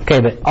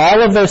 Okay, but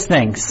all of those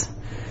things,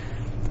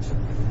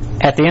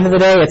 at the end of the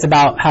day, it's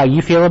about how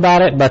you feel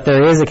about it, but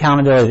there is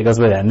accountability that goes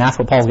with it, and that's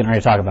what Paul's getting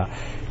ready to talk about.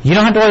 You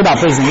don't have to worry about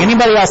pleasing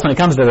anybody else when it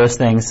comes to those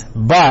things,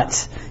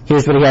 but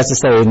here's what he has to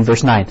say in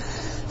verse 9.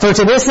 For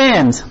to this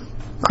end,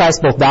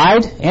 Christ both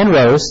died and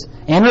rose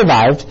and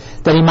revived,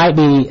 that he might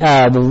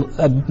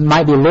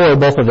be Lord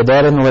both of the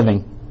dead and the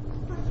living.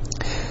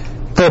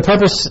 For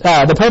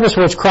the purpose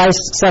for which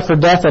Christ suffered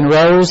death and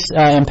rose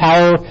in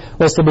power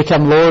was to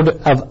become Lord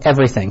of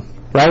everything.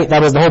 Right?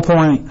 That was the whole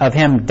point of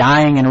him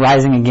dying and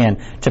rising again,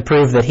 to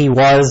prove that he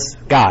was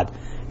God.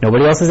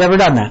 Nobody else has ever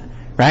done that.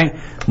 Right?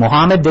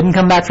 Muhammad didn't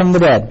come back from the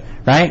dead.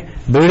 Right?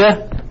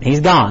 Buddha, he's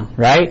gone.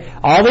 Right?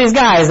 All these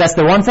guys, that's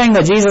the one thing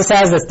that Jesus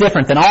has that's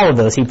different than all of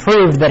those. He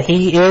proved that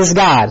he is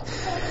God.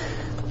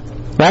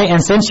 Right?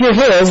 And since you're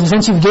his, and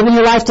since you've given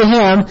your life to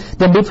him,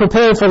 then be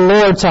prepared for the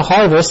Lord to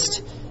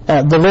harvest,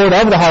 the Lord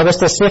of the harvest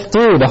to sift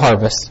through the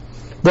harvest.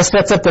 This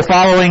sets up the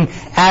following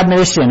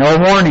admonition or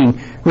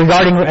warning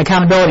regarding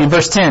accountability in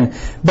verse 10.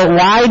 But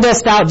why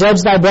dost thou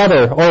judge thy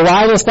brother? Or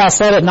why dost thou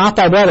set it not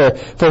thy brother?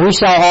 For we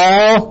shall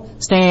all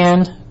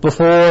stand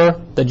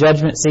before the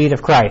judgment seat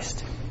of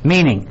Christ.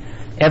 Meaning,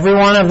 every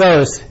one of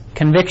those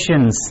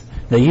convictions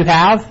that you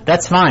have,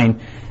 that's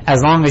fine,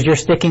 as long as you're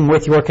sticking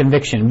with your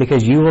conviction,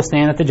 because you will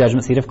stand at the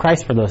judgment seat of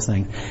Christ for those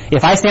things.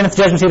 If I stand at the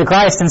judgment seat of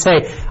Christ and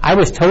say, I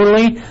was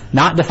totally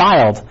not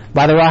defiled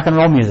by the rock and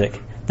roll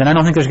music, then I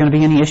don't think there's going to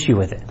be any issue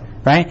with it.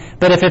 Right?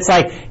 But if it's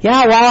like,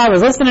 yeah, while I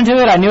was listening to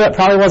it, I knew it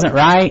probably wasn't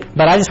right,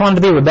 but I just wanted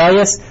to be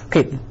rebellious.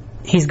 Okay,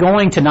 he's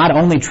going to not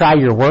only try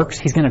your works,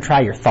 he's going to try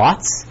your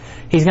thoughts.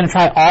 He's going to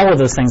try all of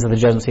those things at the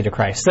judgment seat of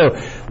Christ. So,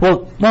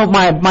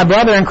 my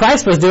brother in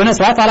Christ was doing it,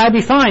 so I thought I'd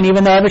be fine,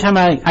 even though every time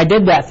I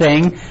did that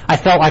thing, I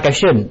felt like I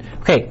shouldn't.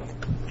 Okay,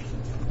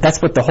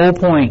 that's what the whole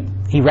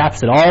point, he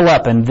wraps it all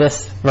up in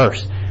this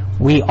verse.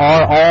 We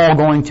are all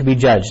going to be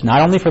judged,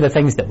 not only for the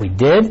things that we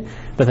did,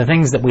 but the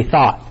things that we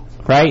thought.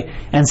 Right?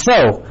 And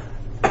so,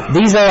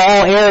 these are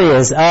all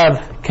areas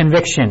of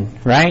conviction,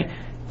 right?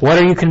 What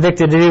are you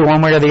convicted to do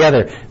one way or the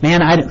other?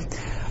 Man,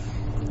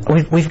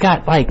 we've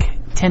got like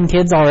 10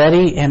 kids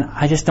already, and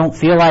I just don't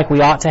feel like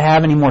we ought to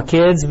have any more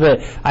kids,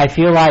 but I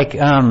feel like,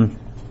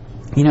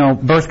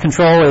 birth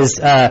control is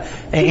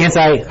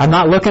I'm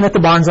not looking at the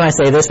barns when I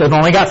say this, they've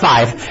only got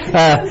 5.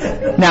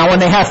 Now, when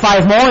they have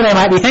 5 more, they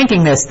might be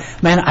thinking this.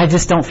 Man, I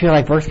just don't feel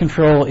like birth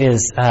control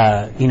is,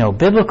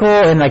 biblical,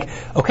 and like,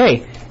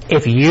 okay,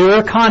 if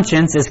your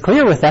conscience is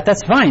clear with that,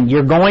 that's fine.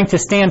 You're going to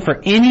stand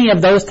for any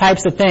of those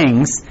types of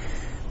things,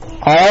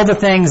 all the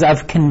things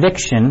of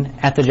conviction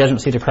at the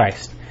judgment seat of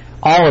Christ.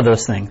 All of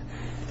those things.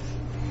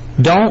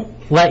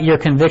 Don't let your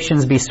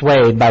convictions be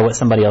swayed by what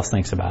somebody else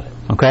thinks about it.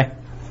 Okay?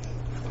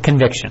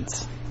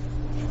 Convictions.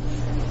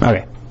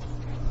 Okay.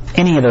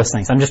 Any of those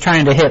things. I'm just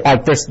trying to hit,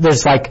 like,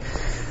 there's like,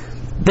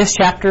 this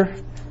chapter,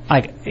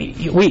 like,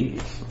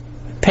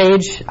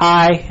 Paige,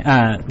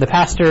 the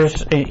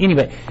pastors,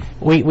 anybody,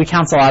 we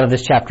counsel out of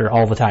this chapter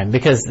all the time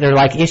because they're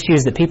like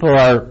issues that people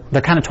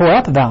they're kind of tore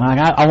up about. Like,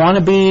 I want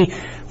to be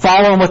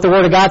following what the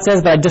Word of God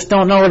says, but I just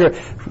don't know whether.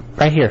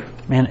 Right here,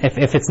 man.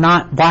 If it's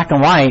not black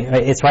and white,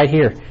 it's right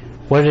here.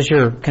 What is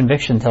your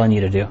conviction telling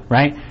you to do,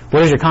 right?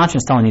 What is your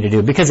conscience telling you to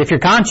do? Because if your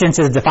conscience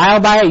is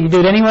defiled by it, you do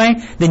it anyway,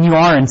 then you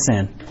are in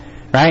sin,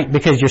 right?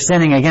 Because you're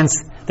sinning against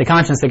the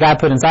conscience that God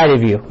put inside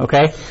of you,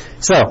 okay?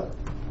 So,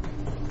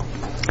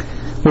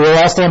 we will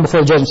all stand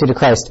before the judgment seat of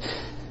Christ.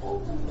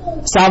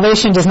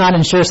 Salvation does not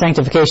ensure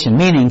sanctification,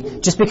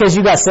 meaning just because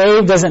you got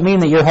saved doesn't mean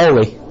that you're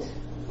holy.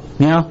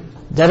 You know?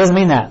 That doesn't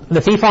mean that.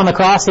 The thief on the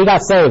cross, he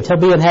got saved. He'll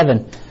be in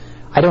heaven.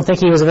 I don't think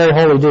he was a very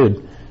holy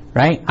dude,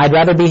 right? I'd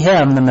rather be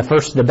him than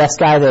the best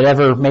guy that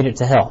ever made it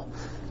to hell.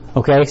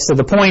 Okay? So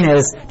the point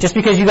is, just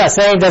because you got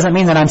saved doesn't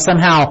mean that I'm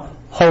somehow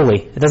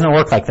holy. It doesn't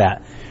work like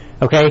that.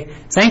 Okay?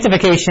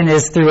 Sanctification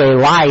is through a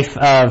life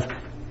of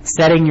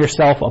setting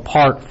yourself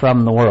apart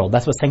from the world.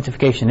 That's what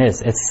sanctification is.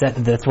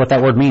 That's what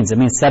that word means. It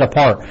means set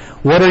apart.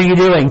 What are you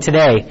doing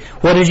today?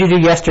 What did you do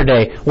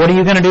yesterday? What are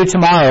you going to do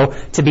tomorrow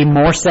to be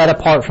more set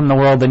apart from the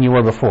world than you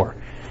were before?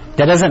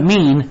 That doesn't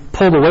mean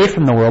pulled away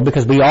from the world,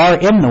 because we are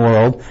in the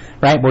world,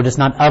 right? We're just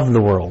not of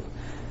the world.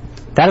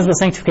 That is what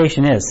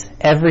sanctification is.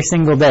 Every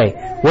single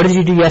day. What did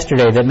you do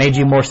yesterday that made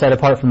you more set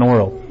apart from the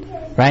world?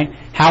 Right?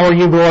 How are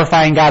you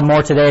glorifying God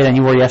more today than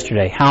you were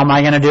yesterday? How am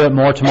I going to do it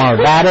more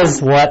tomorrow? That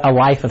is what a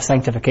life of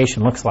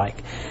sanctification looks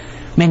like.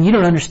 Man, you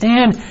don't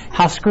understand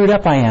how screwed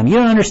up I am. You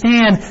don't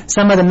understand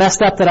some of the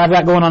messed up that I've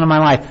got going on in my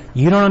life.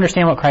 You don't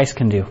understand what Christ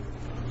can do.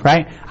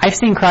 Right? I've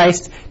seen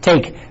Christ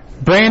take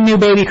brand new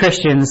baby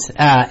Christians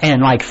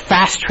and like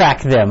fast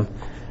track them.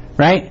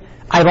 Right?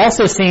 I've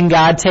also seen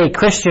God take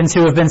Christians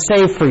who have been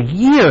saved for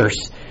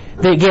years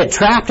that get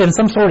trapped in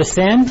some sort of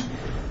sin.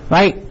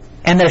 Right?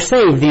 And they're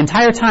saved the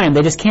entire time.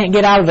 They just can't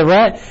get out of the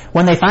rut.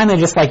 When they finally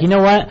just like, you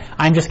know what?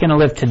 I'm just going to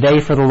live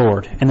today for the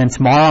Lord. And then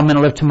tomorrow I'm going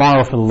to live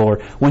tomorrow for the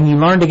Lord. When you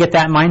learn to get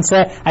that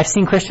mindset, I've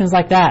seen Christians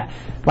like that.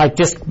 Like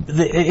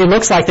it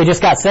looks like they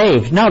just got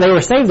saved. No, they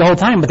were saved the whole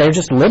time, but they're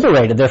just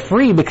liberated. They're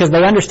free because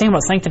they understand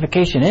what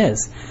sanctification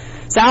is.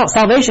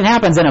 Salvation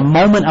happens in a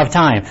moment of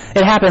time.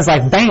 It happens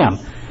like bam.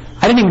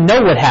 I didn't even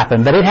know what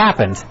happened, but it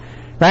happened.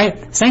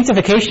 Right?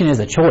 Sanctification is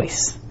a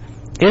choice.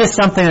 It is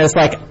something that's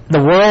like, the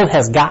world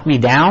has got me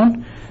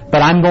down,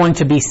 but I'm going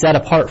to be set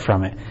apart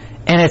from it.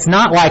 And it's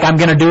not like I'm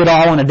going to do it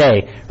all in a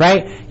day,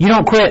 right? You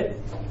don't quit.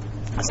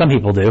 Some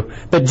people do.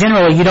 But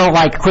generally, you don't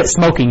like quit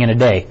smoking in a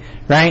day,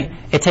 right?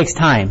 It takes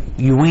time.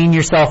 You wean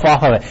yourself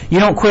off of it. You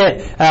don't quit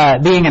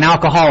being an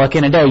alcoholic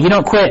in a day. You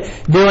don't quit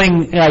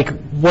doing like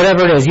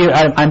whatever it is.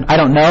 I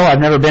don't know. I've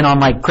never been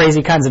on like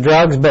crazy kinds of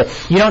drugs, but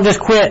you don't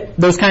just quit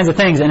those kinds of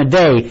things in a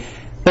day.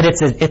 But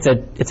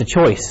it's a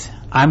choice.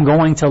 I'm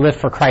going to live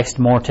for Christ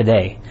more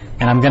today,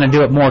 and I'm going to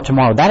do it more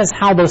tomorrow. That is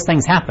how those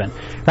things happen,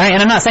 right?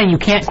 And I'm not saying you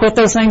can't quit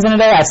those things in a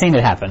day. I've seen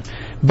it happen.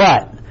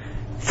 But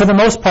for the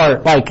most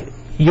part, like,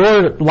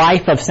 your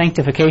life of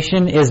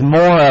sanctification is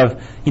more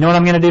of, you know what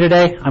I'm going to do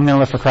today? I'm going to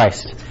live for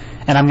Christ.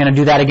 And I'm going to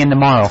do that again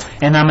tomorrow.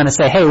 And I'm going to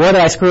say, hey, what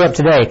did I screw up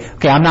today?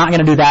 Okay, I'm not going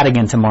to do that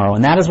again tomorrow.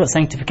 And that is what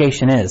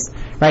sanctification is,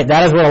 right?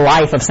 That is what a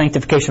life of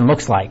sanctification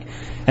looks like.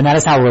 And that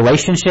is how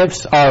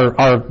relationships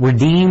are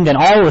redeemed and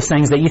all those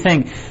things that you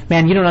think,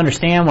 man, you don't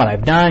understand what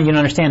I've done. You don't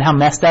understand how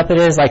messed up it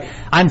is. Like,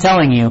 I'm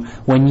telling you,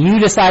 when you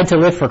decide to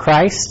live for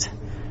Christ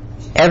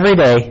every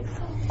day,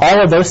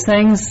 all of those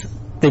things,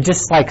 they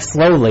just like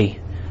slowly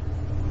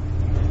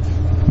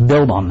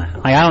build on that.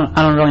 Like, I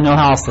don't really know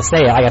how else to say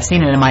it. Like, I've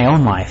seen it in my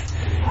own life.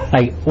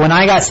 Like, when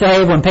I got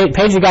saved, when Paige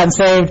had gotten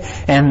saved,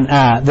 and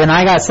then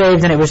I got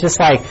saved, and it was just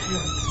like,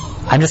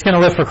 I'm just going to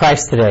live for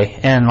Christ today.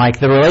 And like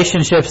the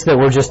relationships that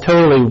were just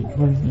totally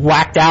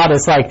whacked out,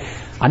 it's like,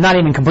 I'm not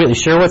even completely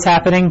sure what's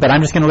happening, but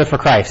I'm just going to live for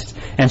Christ.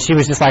 And she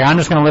was just like, I'm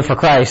just going to live for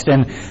Christ.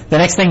 And the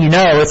next thing you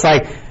know, it's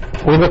like,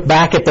 we look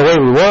back at the way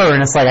we were,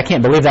 and it's like, I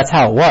can't believe that's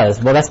how it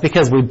was. Well, that's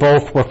because we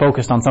both were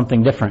focused on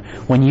something different.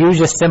 When you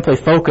just simply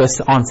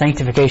focus on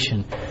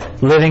sanctification,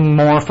 living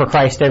more for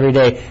Christ every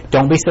day,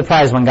 don't be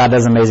surprised when God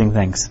does amazing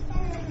things.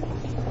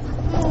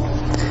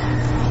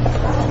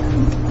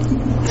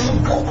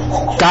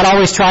 God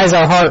always tries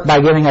our heart by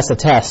giving us a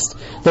test.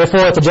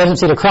 Therefore, at the judgment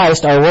seat of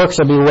Christ, our works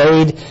shall be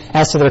weighed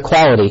as to their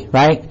quality,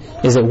 right?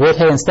 Is it wood,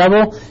 hay, and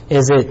stubble?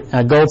 Is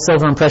it gold,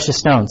 silver, and precious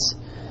stones?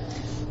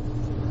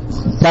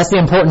 That's the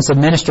importance of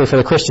ministry for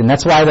the Christian.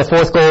 That's why the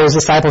fourth goal is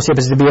discipleship,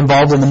 is to be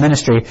involved in the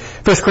ministry.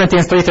 1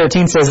 Corinthians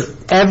 3:13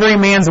 says, every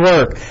man's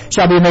work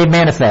shall be made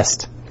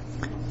manifest,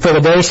 for the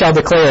day shall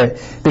declare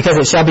it, because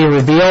it shall be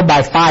revealed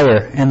by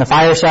fire, and the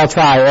fire shall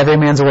try every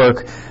man's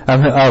work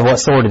of what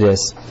sort it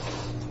is.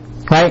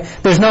 Right?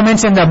 There's no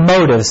mention of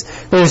motives.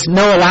 There's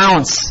no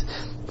allowance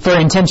for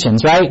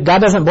intentions, right? God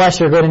doesn't bless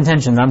your good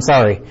intentions. I'm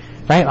sorry.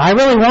 Right? I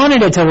really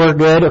wanted it to work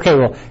good. Okay,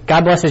 well,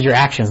 God blesses your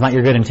actions, not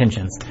your good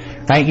intentions.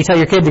 Right? You tell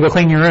your kid to go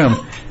clean your room.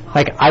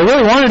 Like, I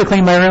really wanted to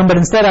clean my room, but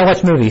instead I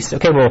watch movies.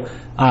 Okay, well,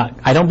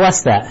 I don't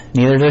bless that.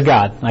 Neither does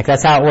God. Like,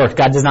 that's how it works.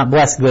 God does not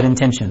bless good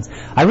intentions.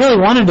 I really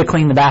wanted to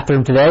clean the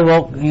bathroom today.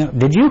 Well,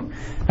 did you?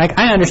 Like,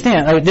 I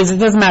understand. Like, it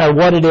doesn't matter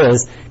what it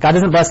is. God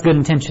doesn't bless good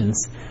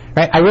intentions.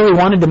 Right? I really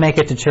wanted to make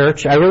it to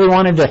church. I really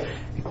wanted to.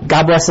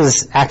 God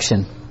blesses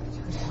action.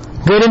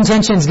 Good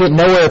intentions get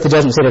nowhere at the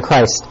judgment seat of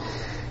Christ.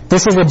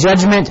 This is a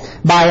judgment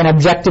by an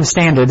objective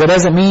standard. That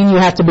doesn't mean you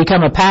have to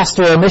become a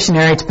pastor or a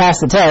missionary to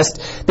pass the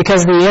test,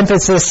 because the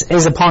emphasis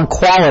is upon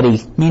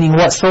quality, meaning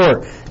what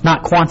sort,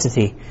 not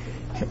quantity.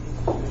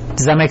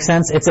 Does that make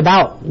sense? It's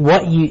about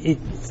what you...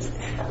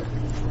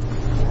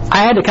 I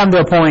had to come to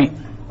a point...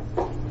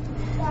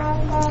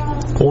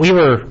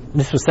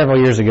 This was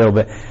several years ago,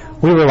 but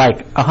we were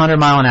like 100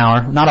 mile an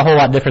hour, not a whole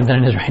lot different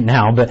than it is right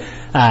now, but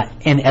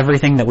in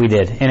everything that we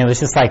did. And it was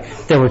just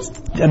like, there was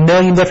a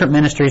million different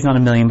ministries, not a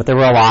million, but there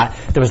were a lot.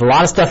 There was a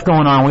lot of stuff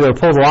going on. We were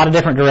pulled a lot of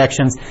different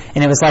directions.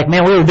 And it was like,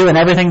 man, we were doing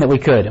everything that we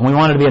could. And we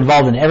wanted to be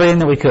involved in everything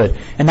that we could.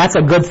 And that's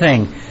a good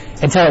thing.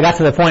 Until it got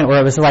to the point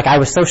where it was like I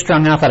was so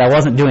strung out that I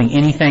wasn't doing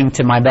anything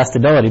to my best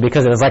ability,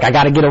 because it was like, I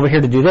got to get over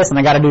here to do this and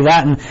I got to do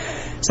that. And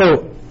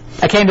so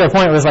I came to a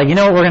point where it was like, you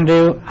know what we're going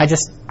to do? I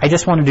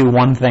just want to do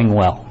one thing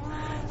well.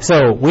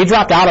 So we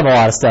dropped out of a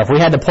lot of stuff. We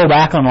had to pull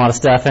back on a lot of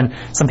stuff, and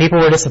some people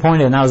were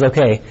disappointed, and that was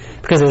okay,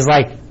 because it was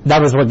like that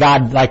was what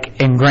God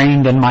like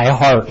ingrained in my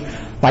heart,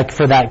 like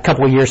for that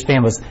couple of years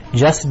span, was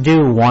just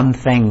do one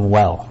thing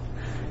well.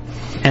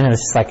 And it was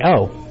just like,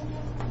 oh,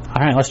 all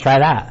right, let's try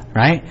that,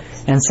 right?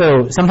 And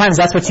so sometimes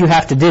that's what you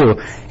have to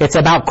do. It's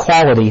about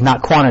quality,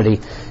 not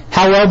quantity.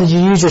 How well did you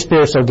use your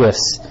spiritual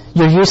gifts?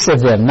 Your use of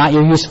them, not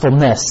your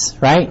usefulness,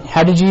 right?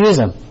 How did you use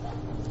them?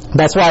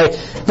 That's why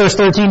verse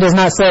 13 does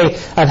not say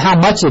of how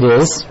much it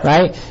is,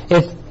 right?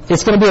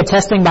 It's going to be a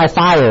testing by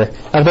fire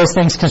of those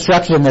things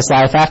constructed in this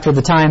life after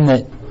the time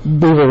that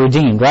we were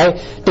redeemed, right?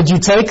 Did you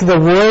take the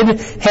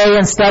wood, hay,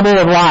 and stubble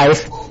of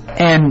life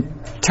and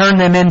turn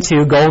them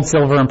into gold,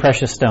 silver, and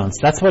precious stones?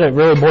 That's what it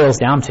really boils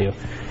down to,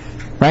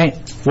 right?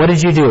 What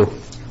did you do?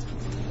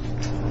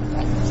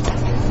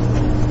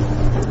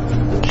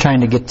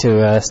 Trying to get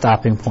to a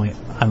stopping point.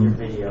 Your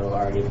video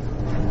already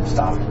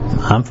stopped.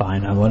 I'm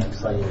fine. I wouldn't.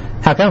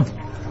 How come?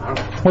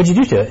 What'd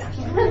you do to it?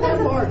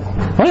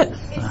 What?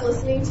 It's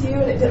listening to you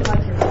and it didn't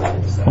like your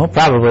message. Well,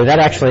 probably. That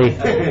actually...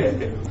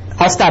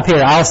 I'll stop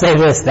here. I'll say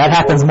this. That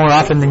happens more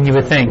often than you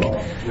would think.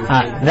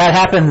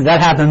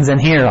 That happens in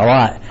here a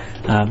lot.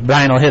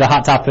 Brian will hit a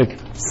hot topic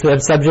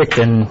subject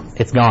and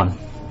it's gone.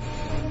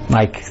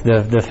 Like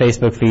the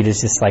Facebook feed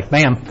is just like,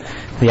 bam,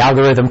 the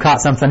algorithm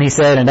caught something he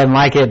said and doesn't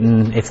like it,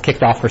 and it's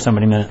kicked off for so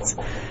many minutes.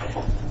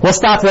 We'll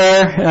stop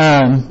there.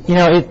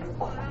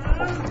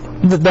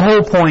 The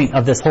whole point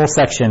of this whole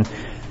section,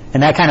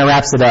 and that kind of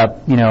wraps it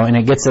up, and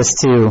it gets us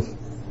to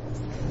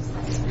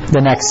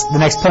the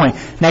next point.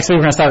 Next week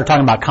we're going to start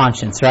talking about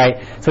conscience,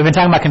 right? So we've been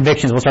talking about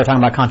convictions. We'll start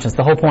talking about conscience.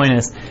 The whole point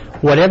is,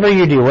 whatever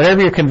you do,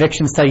 whatever your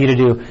convictions tell you to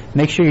do,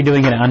 make sure you're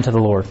doing it unto the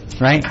Lord,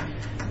 right?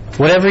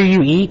 Whatever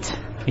you eat,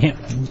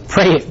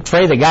 pray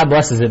that God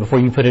blesses it before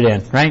you put it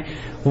in, right?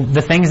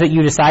 The things that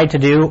you decide to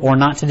do or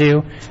not to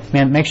do,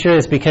 man, make sure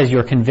it's because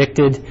you're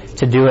convicted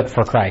to do it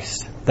for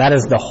Christ. That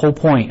is the whole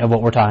point of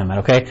what we're talking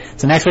about, okay?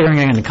 So next week we're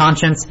going to get into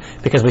conscience,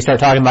 because we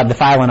start talking about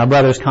defiling our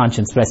brother's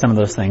conscience by some of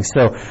those things.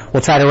 So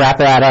we'll try to wrap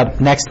that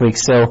up next week.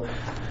 So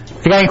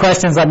if you got any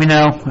questions, let me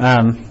know.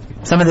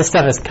 Some of this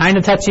stuff is kind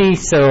of touchy,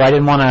 so I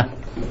didn't want to...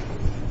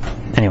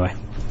 Anyway,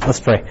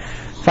 let's pray.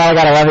 Father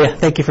God, I love you.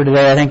 Thank you for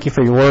today. I thank you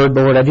for your word,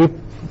 Lord. I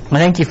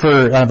thank you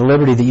for the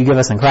liberty that you give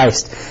us in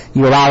Christ.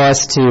 You allow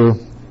us to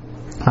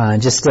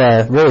just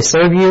really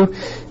serve you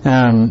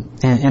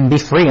and be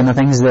free in the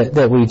things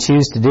that we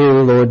choose to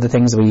do, Lord, the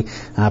things we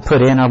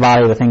put in our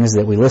body, the things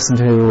that we listen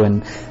to.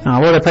 And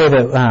Lord, I pray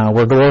that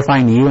we're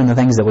glorifying you in the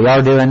things that we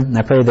are doing. And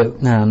I pray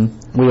that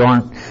we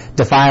aren't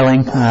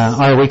defiling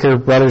our weaker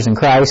brothers in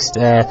Christ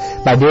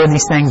by doing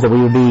these things, that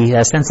we would be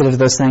sensitive to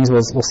those things.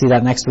 We'll see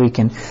that next week.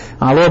 And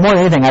Lord, more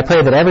than anything, I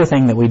pray that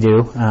everything that we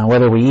do,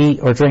 whether we eat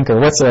or drink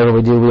or whatsoever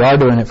we do, we are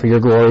doing it for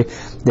your glory,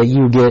 that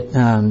you get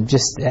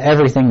just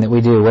everything that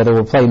we do, whether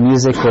we're playing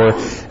music or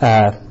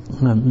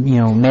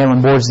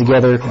nailing boards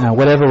together,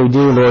 whatever we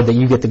do, Lord, that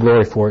you get the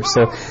glory for it.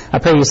 So I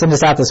pray you send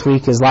us out this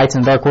week as lights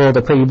in a dark world.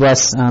 I pray you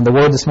bless the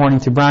word this morning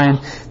through Brian,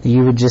 that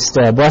you would just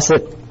bless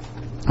it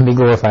and be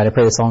glorified. I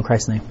pray this all in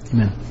Christ's name.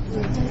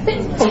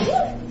 Amen.